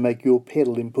also make your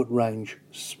pedal input range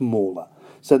smaller.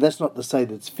 So that's not to say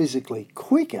that it's physically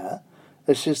quicker,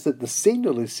 it's just that the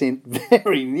signal is sent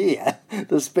very near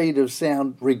the speed of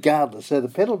sound regardless. So the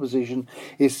pedal position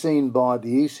is seen by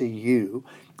the ECU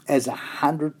as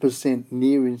 100%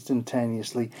 near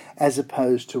instantaneously, as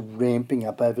opposed to ramping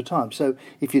up over time. So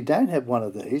if you don't have one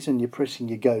of these and you're pressing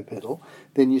your go pedal,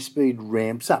 then your speed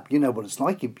ramps up. You know what it's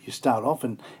like. You start off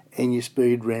and your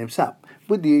speed ramps up.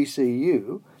 With the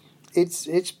ECU,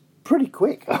 it's pretty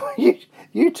quick.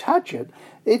 you touch it,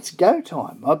 it's go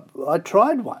time. I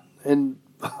tried one, and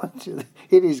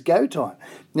it is go time.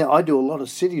 Now, I do a lot of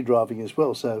city driving as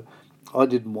well, so I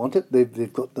didn't want it.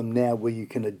 They've got them now where you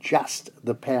can adjust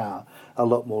the power a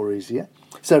lot more easier.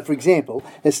 So, for example,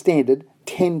 a standard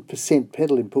 10%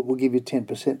 pedal input will give you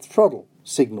 10% throttle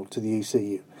signal to the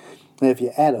ECU. Now, if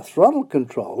you add a throttle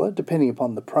controller, depending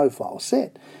upon the profile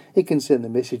set, it can send a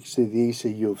message to the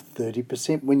ECU of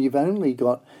 30% when you've only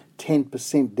got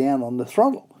 10% down on the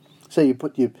throttle. So you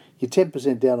put your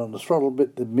 10% down on the throttle,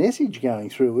 but the message going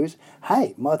through is,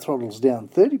 hey, my throttle's down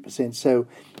 30%, so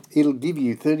it'll give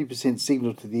you 30%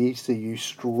 signal to the ECU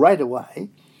straight away.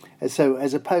 And so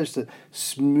as opposed to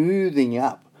smoothing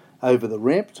up over the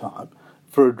ramp time,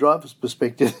 for a driver's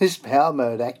perspective, this power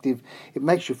mode active, it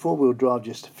makes your four-wheel drive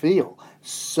just feel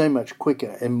so much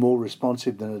quicker and more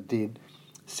responsive than it did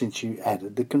since you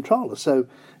added the controller. So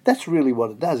that's really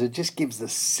what it does. It just gives the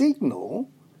signal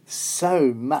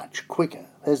so much quicker,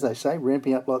 as they say,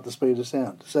 ramping up like the speed of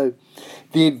sound. So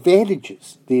the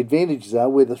advantages are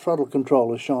where the throttle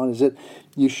controllers shine is that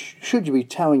should you be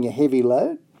towing a heavy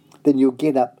load, then you'll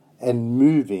get up and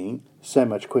moving so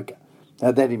much quicker.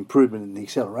 Now, that improvement in the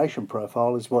acceleration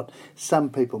profile is what some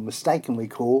people mistakenly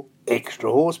call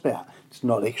extra horsepower. It's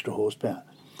not extra horsepower.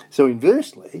 So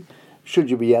inversely,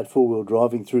 should you be out four-wheel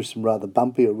driving through some rather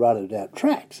bumpy or rutted out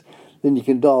tracks, then you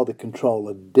can dial the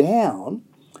controller down.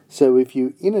 So if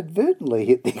you inadvertently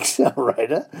hit the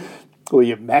accelerator or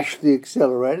you mash the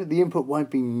accelerator, the input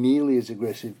won't be nearly as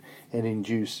aggressive and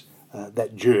induce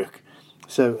that jerk.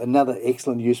 So another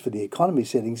excellent use for the economy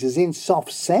settings is in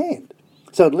soft sand.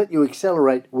 So it'll let you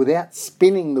accelerate without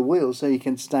spinning the wheel, so you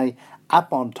can stay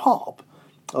up on top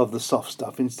of the soft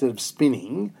stuff instead of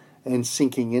spinning and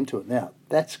sinking into it. Now,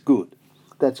 that's good.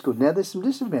 That's good. Now, there's some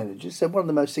disadvantages. So one of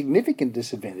the most significant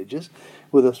disadvantages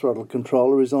with a throttle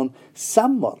controller is on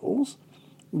some models,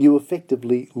 you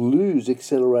effectively lose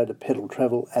accelerator pedal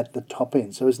travel at the top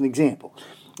end. So as an example,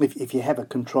 if you have a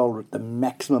controller at the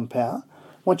maximum power,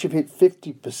 once you've hit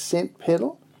 50%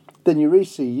 pedal, then your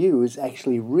ECU is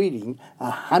actually reading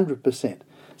 100%.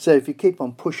 So if you keep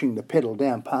on pushing the pedal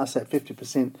down past that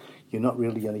 50%, you're not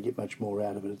really going to get much more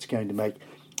out of it. It's going to make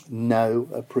no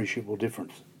appreciable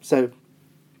difference. So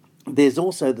there's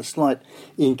also the slight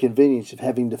inconvenience of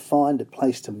having to find a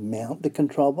place to mount the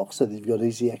control box so that you've got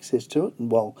easy access to it,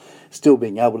 and while still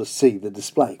being able to see the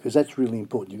display, because that's really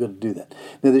important. You've got to do that.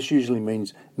 Now, this usually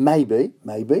means maybe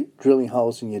drilling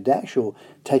holes in your dash or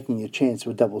taking a chance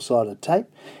with double-sided tape.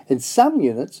 And some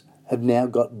units have now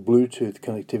got Bluetooth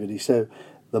connectivity, so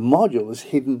the module is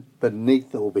hidden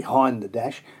beneath or behind the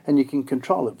dash, and you can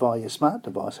control it via your smart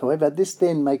device. However, this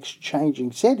then makes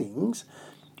changing settings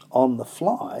on the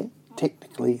fly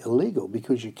technically illegal,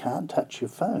 because you can't touch your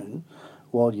phone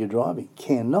while you're driving.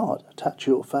 Cannot touch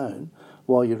your phone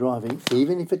while you're driving,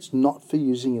 even if it's not for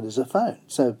using it as a phone.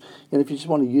 So, if you just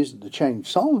want to use it to change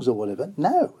songs or whatever,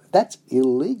 no, that's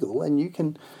illegal, and you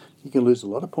can lose a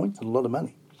lot of points and a lot of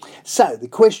money. So the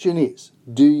question is,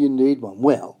 do you need one?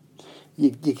 Well,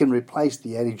 you can replace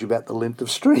the adage about the length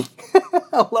of string.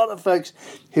 A lot of folks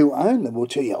who own them will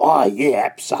tell you, oh yeah,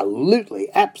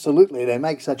 absolutely. They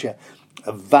make such a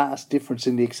vast difference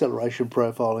in the acceleration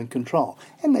profile and control.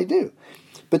 And they do.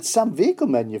 But some vehicle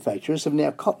manufacturers have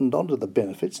now cottoned onto the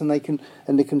benefits and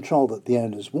the control that the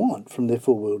owners want from their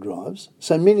four-wheel drives.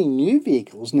 So many new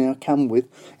vehicles now come with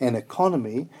an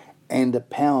economy and a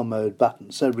power mode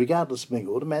button. So regardless of being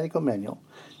automatic or manual,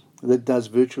 that does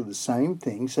virtually the same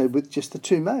thing, so with just the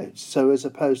two modes. So as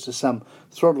opposed to some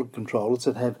throttle controllers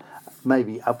that have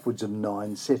maybe upwards of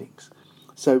 9 settings.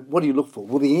 So what do you look for?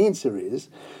 Well, the answer is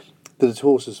that it's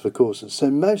horses for courses. So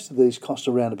most of these cost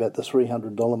around about the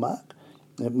 $300 mark,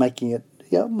 making it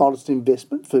a modest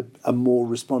investment for a more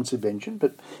responsive engine.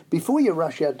 But before you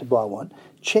rush out to buy one,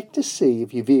 check to see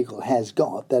if your vehicle has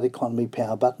got that economy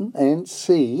power button and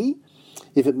see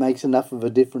if it makes enough of a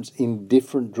difference in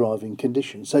different driving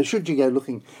conditions. So should you go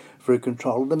looking for a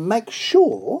controller, then make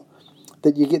sure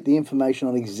that you get the information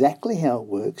on exactly how it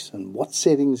works and what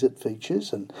settings it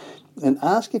features, and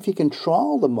ask if you can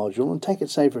trial the module and take it,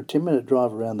 say, for a 10-minute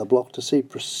drive around the block to see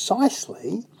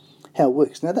precisely how it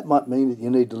works. Now, that might mean that you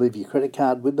need to leave your credit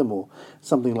card with them or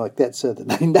something like that so that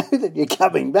they know that you're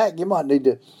coming back. You might need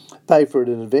to pay for it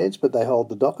in advance, but they hold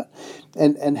the docket.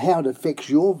 And how it affects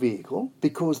your vehicle,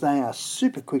 because they are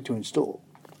super quick to install.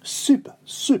 Super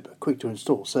quick to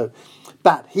install. So,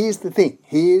 but here's the thing.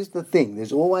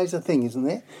 There's always a thing, isn't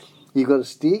there? You've got to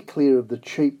steer clear of the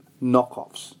cheap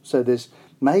knockoffs. So there's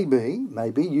maybe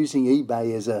using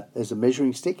eBay as a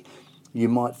measuring stick, you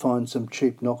might find some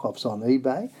cheap knockoffs on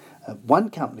eBay. One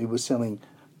company was selling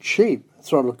cheap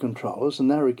throttle controllers, and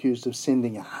they were accused of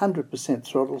sending 100%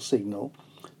 throttle signal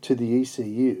to the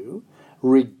ECU,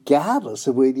 regardless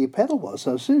of where your pedal was.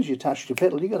 So as soon as you touched your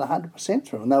pedal, you got 100%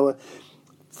 through. And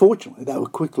fortunately, they were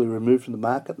quickly removed from the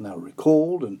market, and they were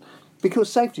recalled. And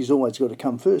because safety's always got to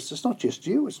come first. It's not just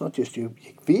you. It's not just your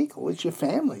vehicle. It's your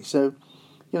family. So,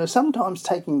 sometimes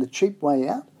taking the cheap way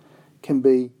out can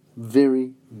be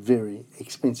very, very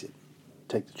expensive.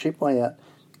 Take the cheap way out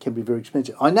can be very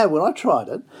expensive. I know when I tried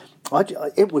it,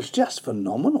 it was just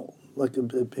phenomenal. Like,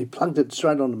 he plugged it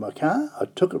straight onto my car. I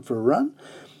took it for a run.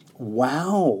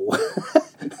 Wow.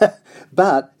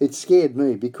 But it scared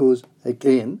me because,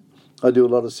 again, I do a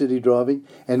lot of city driving,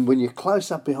 and when you're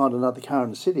close up behind another car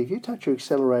in the city, if you touch your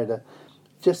accelerator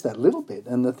just that little bit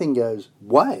and the thing goes,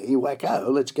 wacko,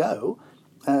 let's go,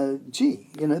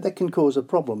 that can cause a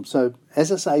problem. So,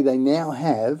 as I say, they now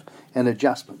have an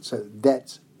adjustment. So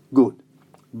that's good.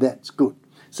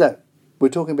 So, we're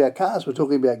talking about cars, we're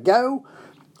talking about Go.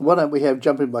 Why don't we have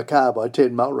Jump in My Car by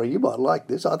Ted Mulry? You might like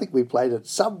this. I think we played it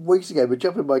some weeks ago, but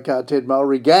Jump in My Car, Ted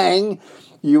Mulry. Gang,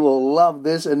 you will love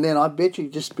this. And then I bet you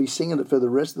just be singing it for the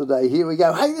rest of the day. Here we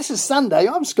go. Hey, this is Sunday.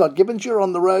 I'm Scott Gibbons. You're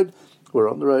on the road. We're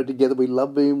on the road together. We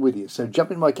love being with you. So Jump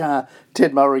in My Car,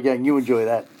 Ted Mulry. Gang, you enjoy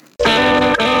that.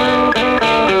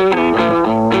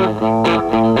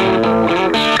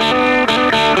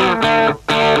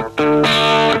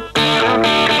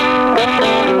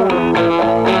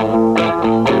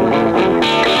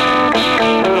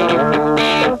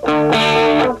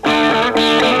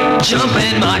 Jump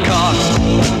in my car,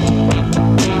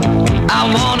 I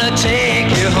wanna take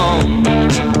you home.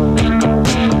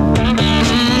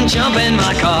 Jump in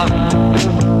my car,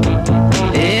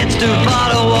 it's too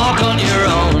far to walk on your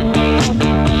own.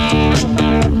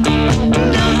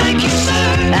 No thank you,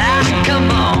 sir. Come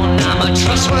on, I'm a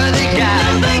trustworthy guy.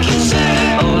 No thank you,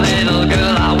 sir. Oh little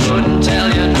girl, I wouldn't tell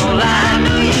you no lie. I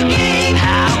know you can't.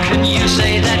 How can you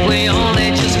say that we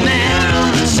only just met?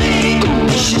 On the sea. Ooh,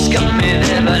 she's got me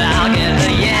there, but I'll get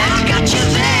her yet. I got you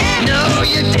there. No,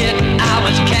 you didn't. I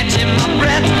was catching my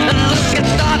breath, and look, it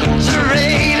started to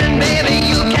rain, and baby,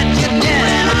 you catch your death.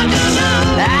 Well, I don't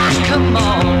know. Come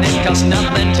on, it costs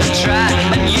nothing to try,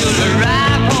 and you'll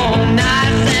arrive home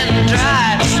nice and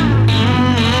dry.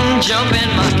 Jump in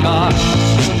my car,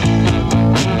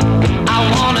 I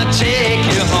wanna take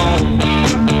you home.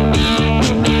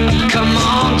 Come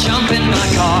on, jump in my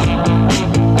car,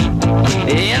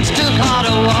 it's too far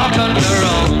to walk on your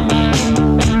own.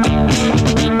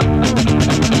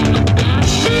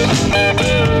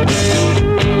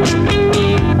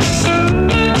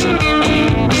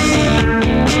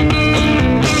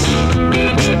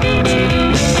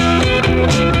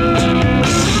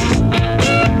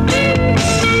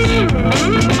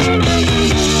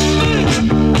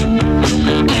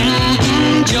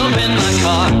 Jump in my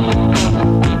car,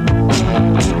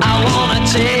 I wanna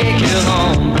take you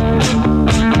home.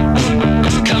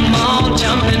 Come on,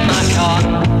 jump in my car,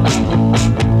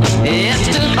 it's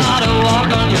too far to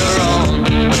walk on your own.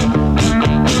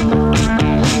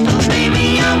 Oh, baby,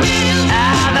 I will.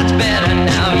 That's better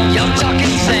now, you're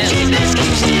talking sense.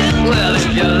 Well, if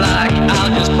you like,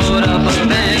 I'll just put up a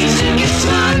fence.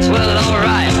 Well,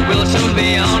 alright, we'll soon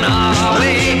be on our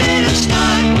way.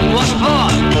 What for?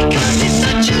 Because it's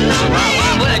such a long way.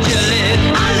 Where'd you live?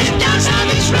 I live down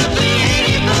south, it's roughly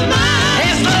 84 miles.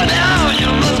 Hey, slow down, you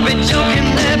must be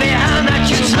joking. There behind that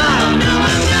cute smile. No,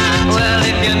 I'm not. Well,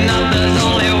 if you're not, there's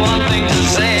only one thing to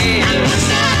say. And what's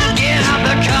that? Get out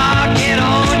the car, get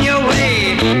on your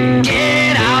way.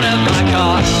 Get out of my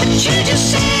car. But you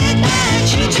just said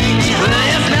that you take me home. Well,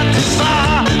 it's not too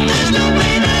far, but there's no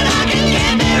way that I can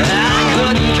get there. I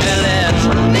couldn't care less.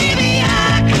 Well, maybe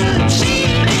I could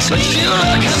see it. But you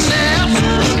look a mess.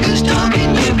 Look who's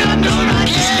talking, you've got no right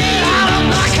to speak. Get out of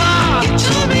my car. You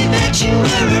told me that you were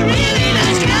a really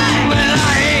nice guy. Well,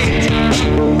 I ain't.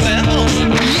 Well,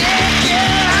 yeah,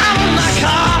 get out of my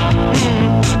car.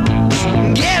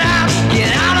 Get out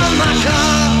of my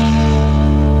car.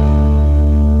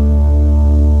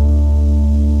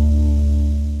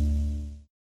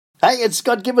 Hey, it's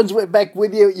Scott Gibbons. We're back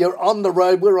with you. You're on the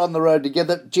road. We're on the road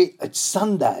together. Gee, it's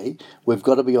Sunday. We've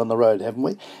got to be on the road, haven't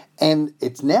we? And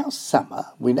it's now summer.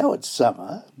 We know it's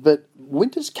summer, but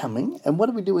winter's coming. And what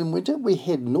do we do in winter? We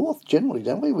head north generally,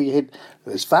 don't we? We head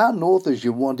as far north as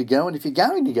you want to go. And if you're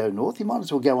going to go north, you might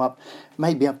as well go up,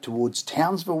 maybe up towards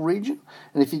Townsville region.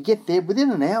 And if you get there,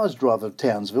 within an hour's drive of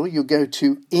Townsville, you'll go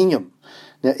to Ingham.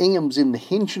 Now, Ingham's in the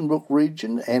Hinchinbrook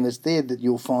region, and it's there that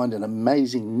you'll find an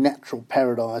amazing natural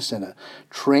paradise and a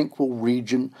tranquil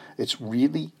region. It's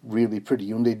really, really pretty.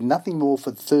 You'll need nothing more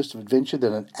for the thirst of adventure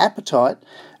than an appetite,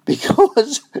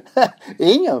 because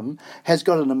Ingham has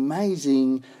got an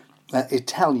amazing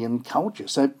Italian culture.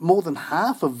 So more than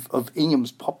half of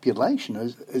Ingham's population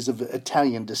is of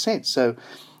Italian descent. So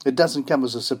it doesn't come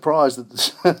as a surprise that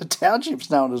the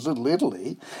township's known as Little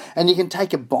Italy, and you can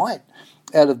take a bite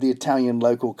out of the Italian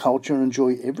local culture and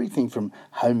enjoy everything from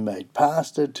homemade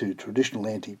pasta to traditional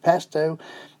antipasto,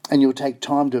 and you'll take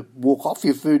time to walk off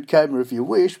your food coma if you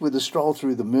wish with a stroll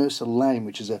through the Mercer Lane,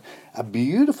 which is a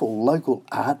beautiful local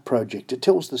art project. It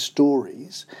tells the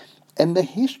stories and the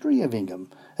history of Ingham,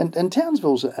 and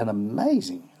Townsville's an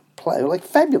amazing place, like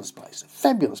fabulous place.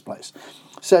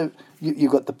 So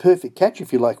you've got the perfect catch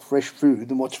if you like fresh food,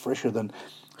 and what's fresher than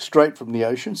straight from the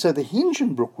ocean. So the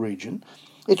Hinchinbrook region,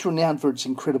 it's renowned for its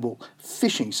incredible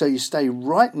fishing. So you stay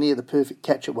right near the perfect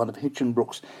catch at one of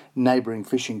Hinchinbrook's neighbouring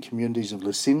fishing communities of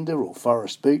Lucinda or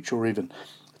Forest Beach or even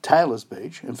Taylor's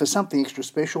Beach. And for something extra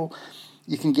special,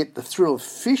 you can get the thrill of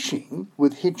fishing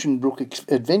with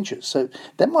Hinchinbrook Adventures. So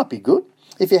that might be good.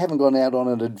 If you haven't gone out on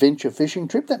an adventure fishing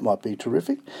trip, that might be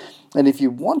terrific. And if you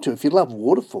want to, if you love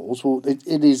waterfalls, well,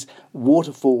 it is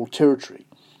waterfall territory.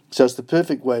 So it's the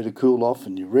perfect way to cool off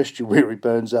and you rest your weary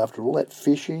bones after all that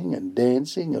fishing and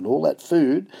dancing and all that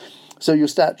food. So you'll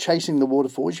start chasing the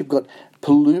waterfalls. You've got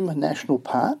Paluma National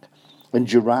Park and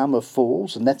Jarama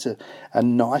Falls, and that's a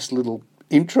nice little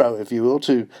intro, if you will,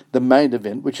 to the main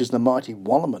event, which is the mighty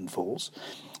Wallaman Falls.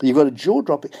 You've got a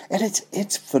jaw-dropping, and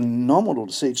it's phenomenal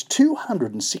to see. It's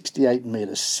 268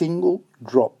 metres, single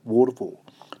drop waterfall.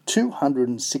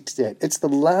 268. It's the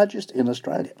largest in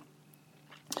Australia.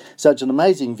 So it's an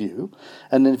amazing view,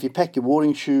 and then if you pack your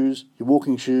walking shoes,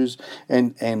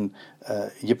 and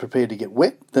you're prepared to get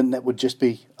wet, then that would just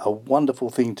be a wonderful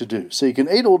thing to do. So you can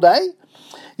eat all day,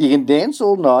 you can dance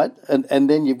all night, and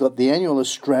then you've got the annual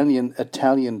Australian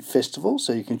Italian Festival,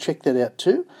 so you can check that out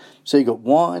too. So you've got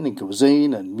wine and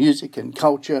cuisine and music and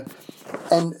culture,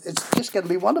 and it's just going to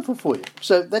be wonderful for you.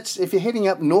 So that's, if you're heading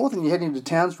up north and you're heading to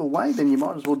Townsville Way, then you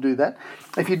might as well do that.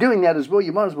 If you're doing that as well,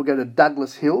 you might as well go to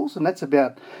Douglas Hills, and that's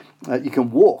about, you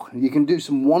can walk, you can do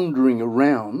some wandering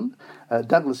around.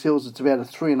 Douglas Hills, it's about a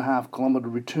 3.5 kilometre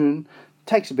return,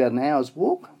 takes about an hour's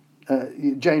walk.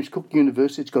 James Cook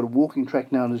University, it's got a walking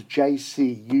track known as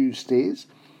JCU Stairs,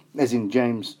 as in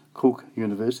James Cook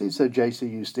University, so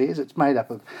JCU Stairs. It's made up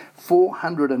of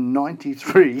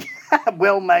 493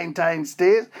 well-maintained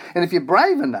stairs, and if you're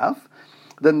brave enough,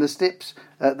 then the steps,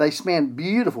 they span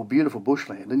beautiful, beautiful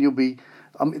bushland, and you'll be,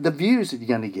 the views that you're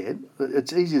going to get,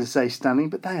 it's easy to say stunning,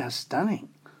 but they are stunning.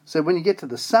 So when you get to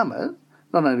the summit,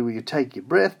 not only will you take your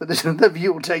breath, but the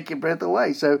view will take your breath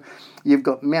away. So you've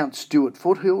got Mount Stewart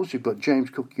foothills, you've got James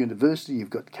Cook University, you've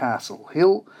got Castle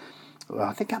Hill. Well,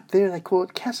 I think up there they call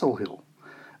it Castle Hill.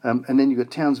 And then you've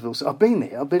got Townsville. So I've been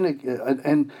there.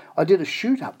 And I did a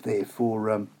shoot up there for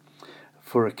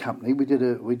a company. We did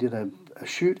a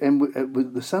shoot, and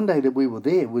the Sunday that we were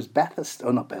there was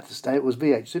not Bathurst Day, it was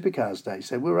V8 Supercars Day.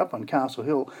 So we were up on Castle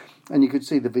Hill, and you could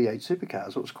see the V8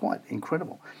 Supercars. It was quite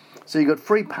incredible. So you've got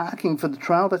free parking for the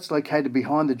trail. That's located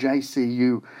behind the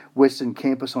JCU Western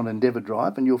Campus on Endeavour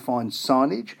Drive, and you'll find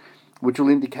signage which will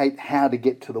indicate how to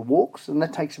get to the walks, and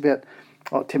that takes about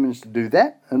 10 minutes to do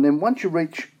that. And then once you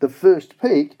reach the first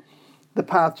peak, the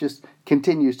path just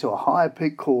continues to a higher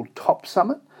peak called Top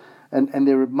Summit, and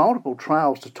there are multiple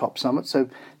trails to Top Summit, so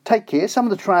take care. Some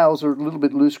of the trails are a little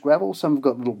bit loose gravel, some have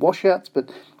got little washouts, but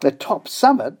at Top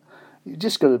Summit, you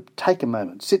just got to take a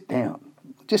moment, sit down,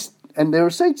 and there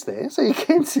are seats there, so you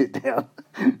can sit down.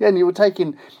 And you will take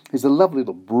in, there's a lovely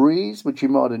little breeze, which you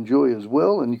might enjoy as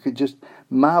well, and you could just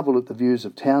marvel at the views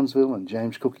of Townsville and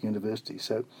James Cook University.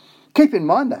 So keep in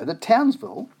mind, though, that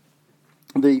Townsville,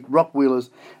 the Rock Wheelers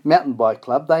Mountain Bike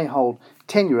Club, they hold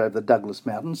tenure over the Douglas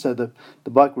Mountains, so the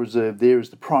bike reserve there is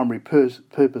the primary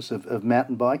purpose of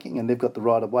mountain biking, and they've got the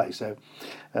right of way. So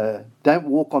don't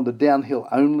walk on the downhill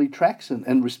only tracks,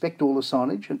 and respect all the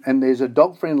signage, and there's a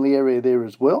dog friendly area there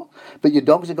as well, but your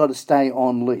dogs have got to stay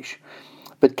on leash.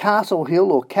 But Castle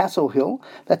Hill,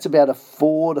 that's about a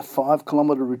 4 to 5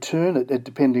 kilometre return,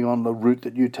 depending on the route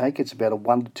that you take. It's about a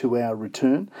 1 to 2 hour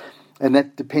return. And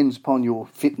that depends upon your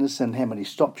fitness and how many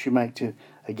stops you make to,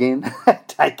 again,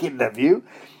 take in the view.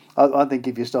 I think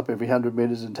if you stop every 100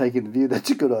 metres and take in the view, that's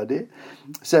a good idea.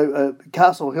 So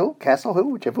Castle Hill,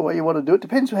 whichever way you want to do it,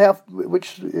 depends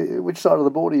which side of the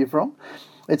border you're from.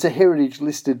 It's a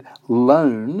heritage-listed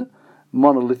lone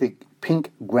monolithic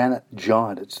pink granite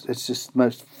giant. It's just the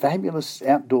most fabulous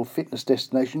outdoor fitness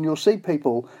destination. You'll see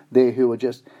people there who are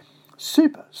just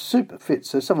super, super fit.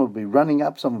 So some will be running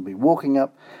up, some will be walking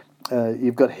up.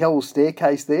 You've got Hell's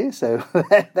Staircase there, so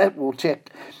that will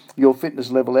check your fitness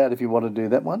level out if you want to do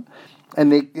that one.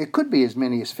 And there could be as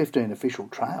many as 15 official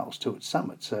trails to its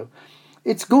summit. So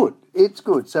it's good. It's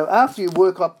good. So after you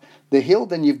work up the hill,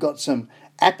 then you've got some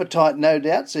appetite, no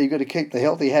doubt. So you've got to keep the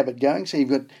healthy habit going. So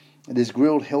there's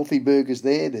grilled healthy burgers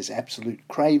there. There's Absolute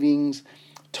Cravings,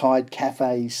 Tide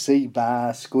Cafe, Sea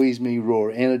Bar, Squeeze Me, Raw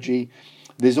Energy.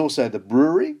 There's also the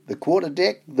brewery, the Quarter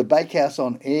Deck, the Bakehouse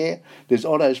on Air. There's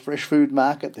Otto's Fresh Food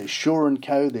Market. There's Shaw &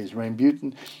 Co. There's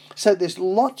Rambutan. So there's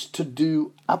lots to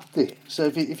do up there. So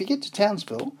if you get to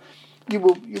Townsville, you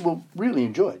will really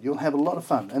enjoy it. You'll have a lot of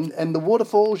fun. And the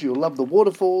waterfalls, you'll love the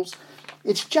waterfalls.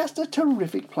 It's just a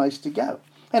terrific place to go.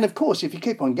 And of course, if you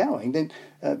keep on going, then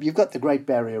you've got the Great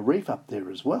Barrier Reef up there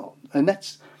as well. And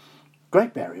that's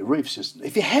Great Barrier Reef's just...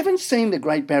 If you haven't seen the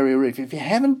Great Barrier Reef, if you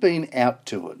haven't been out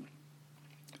to it,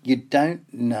 you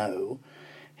don't know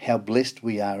how blessed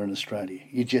we are in Australia.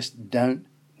 You just don't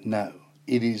know.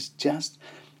 It is just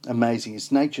amazing.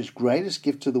 It's nature's greatest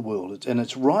gift to the world. And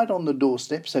it's right on the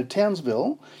doorstep. So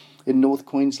Townsville in North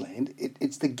Queensland,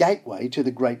 it's the gateway to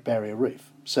the Great Barrier Reef.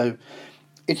 So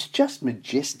it's just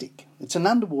majestic. It's an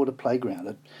underwater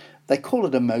playground. They call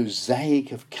it a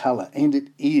mosaic of colour, and it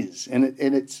is. And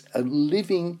it's a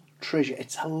living treasure.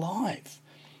 It's alive.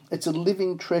 It's a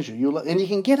living treasure. And you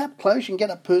can get up close, you can get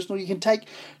up personal, you can take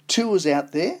tours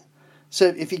out there. So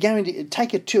if you're going to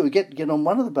take a tour, get on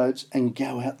one of the boats and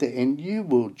go out there, and you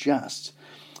will just...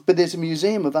 But there's a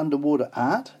museum of underwater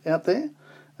art out there.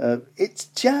 It's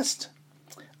just...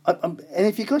 and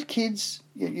if you've got kids,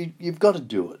 you've got to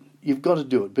do it. You've got to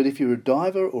do it. But if you're a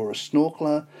diver or a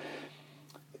snorkeler,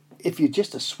 if you're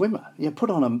just a swimmer,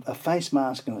 put on a face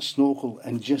mask and a snorkel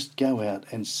and just go out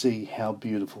and see how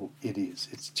beautiful it is.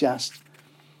 It's just,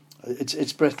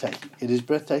 it's breathtaking. It is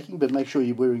breathtaking, but make sure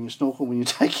you're wearing a snorkel when you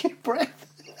take your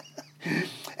breath.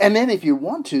 And then if you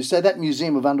want to, so that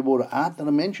Museum of Underwater Art that I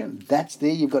mentioned, that's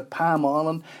there. You've got Palm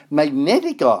Island,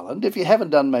 Magnetic Island. If you haven't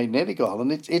done Magnetic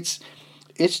Island,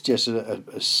 it's just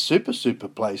a super, super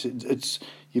place.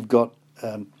 You've got...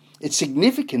 its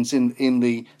significance in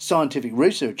the scientific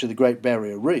research of the Great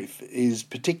Barrier Reef is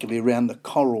particularly around the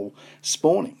coral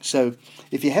spawning. So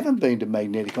if you haven't been to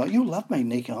Magnetic Island, you'll love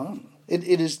Magnetic Island.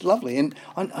 It is lovely. And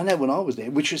I know when I was there,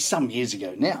 which was some years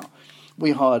ago now,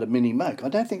 we hired a mini moke. I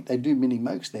don't think they do mini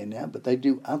mokes there now, but they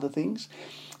do other things.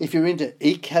 If you're into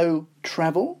eco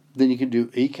travel, then you can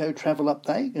do eco travel up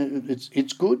there.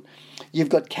 It's good. You've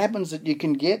got cabins that you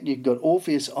can get. You've got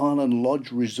Orpheus Island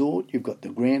Lodge Resort. You've got the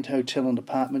Grand Hotel and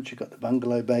Apartments. You've got the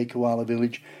Bungalow Bay Koala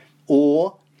Village.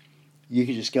 Or you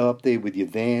can just go up there with your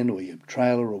van or your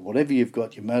trailer or whatever you've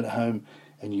got, your motorhome,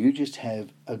 and you just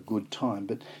have a good time.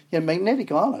 But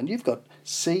Magnetic Island, you've got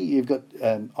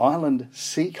island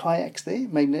sea kayaks there,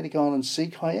 Magnetic Island sea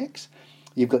kayaks.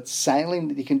 You've got sailing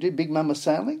that you can do, Big Mama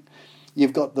sailing.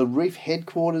 You've got the reef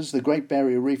headquarters, the Great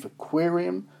Barrier Reef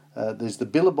Aquarium. There's the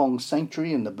Billabong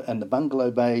Sanctuary and the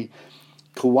Bungalow Bay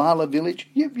Koala Village.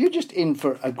 You're just in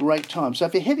for a great time. So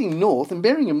if you're heading north, and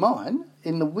bearing in mind,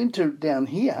 in the winter down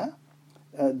here,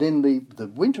 then the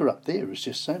winter up there is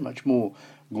just so much more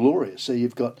glorious. So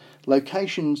you've got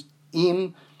locations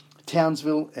in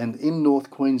Townsville and in North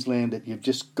Queensland that you've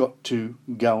just got to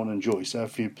go and enjoy. So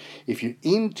if you're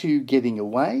into getting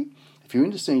away, if you're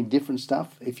into seeing different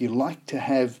stuff, if you like to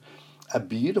have a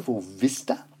beautiful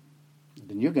vista,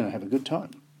 then you're going to have a good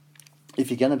time. If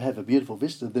you're going to have a beautiful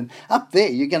vista, then up there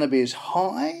you're going to be as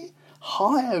high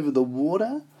over the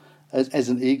water as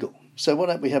an eagle. So why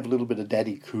don't we have a little bit of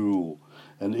Daddy Cool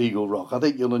and Eagle Rock? I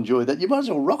think you'll enjoy that. You might as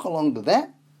well rock along to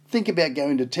that. Think about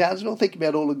going to Townsville. Think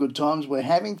about all the good times we're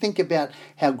having. Think about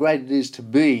how great it is to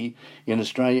be in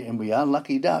Australia, and we are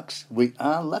lucky ducks. We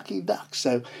are lucky ducks.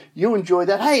 So you enjoy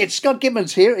that. Hey, it's Scott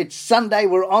Gibbons here. It's Sunday.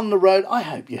 We're on the road. I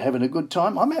hope you're having a good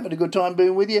time. I'm having a good time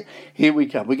being with you. Here we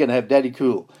come. We're going to have Daddy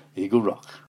Cool, Eagle Rock.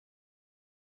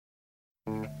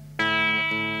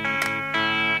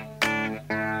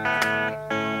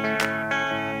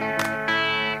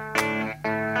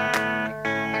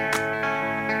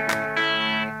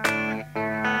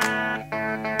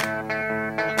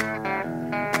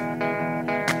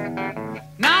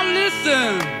 Now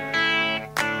listen,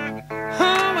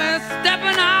 we're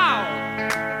stepping out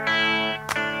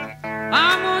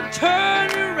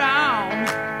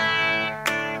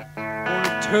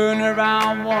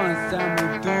once and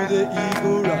we'll do the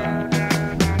eagle ride.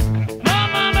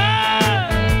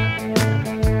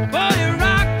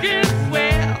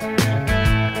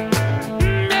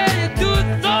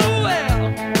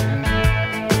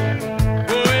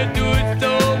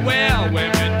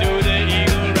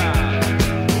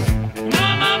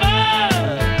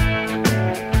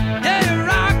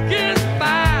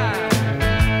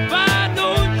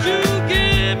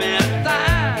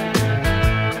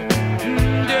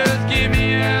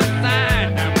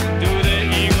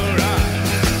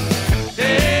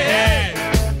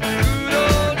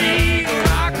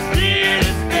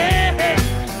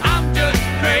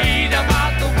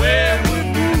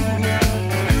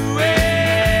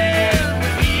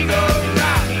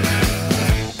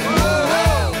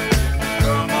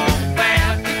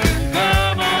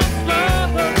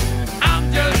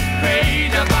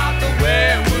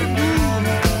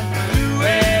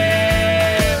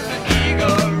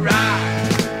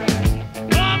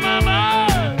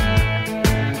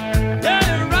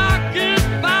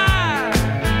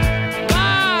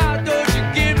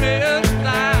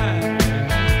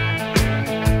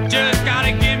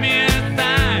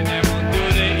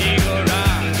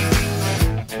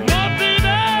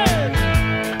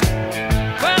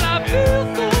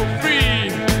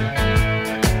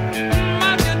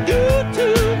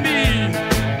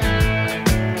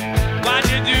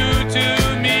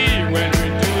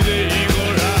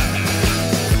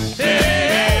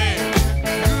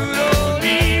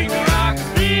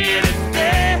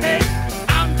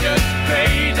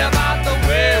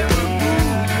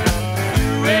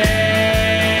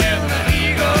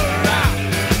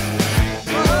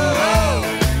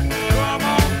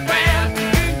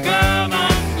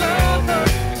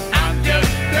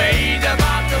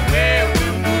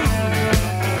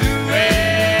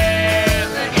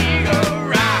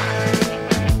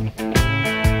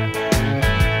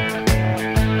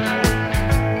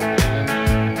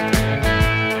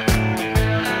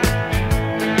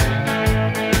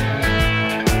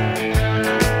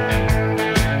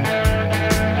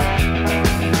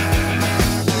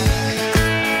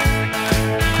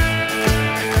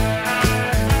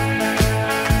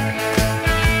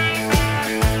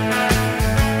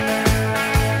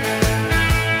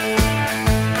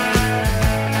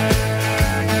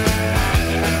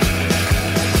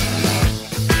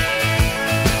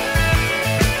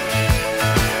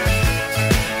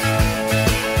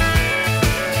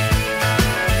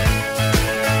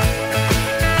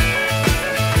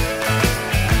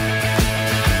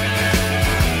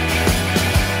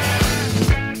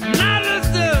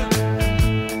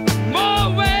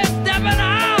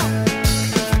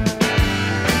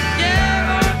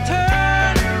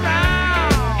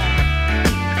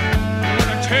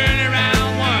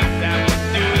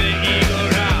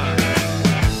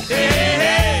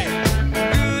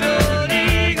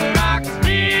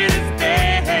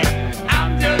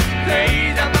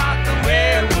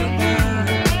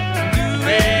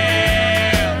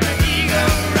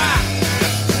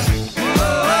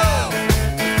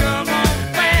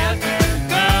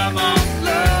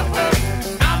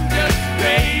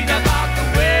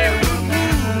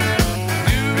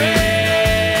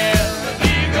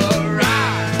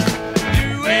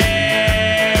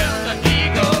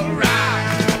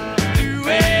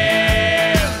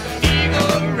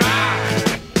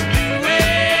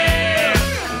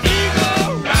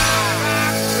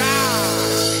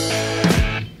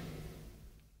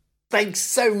 Thanks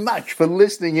so much for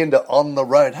listening into On The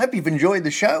Road. Hope you've enjoyed the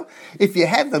show. If you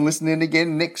have, then listen in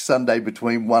again next Sunday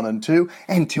between 1 and 2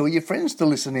 and tell your friends to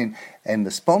listen in. And the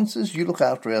sponsors, you look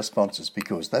after our sponsors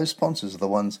because those sponsors are the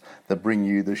ones that bring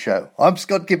you the show. I'm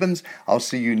Scott Gibbons. I'll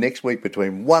see you next week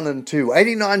between 1 and 2.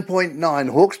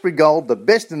 89.9 Hawkesbury Gold, the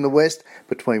best in the West,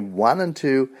 between 1 and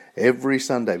 2 every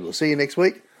Sunday. We'll see you next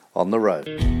week on The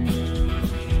Road.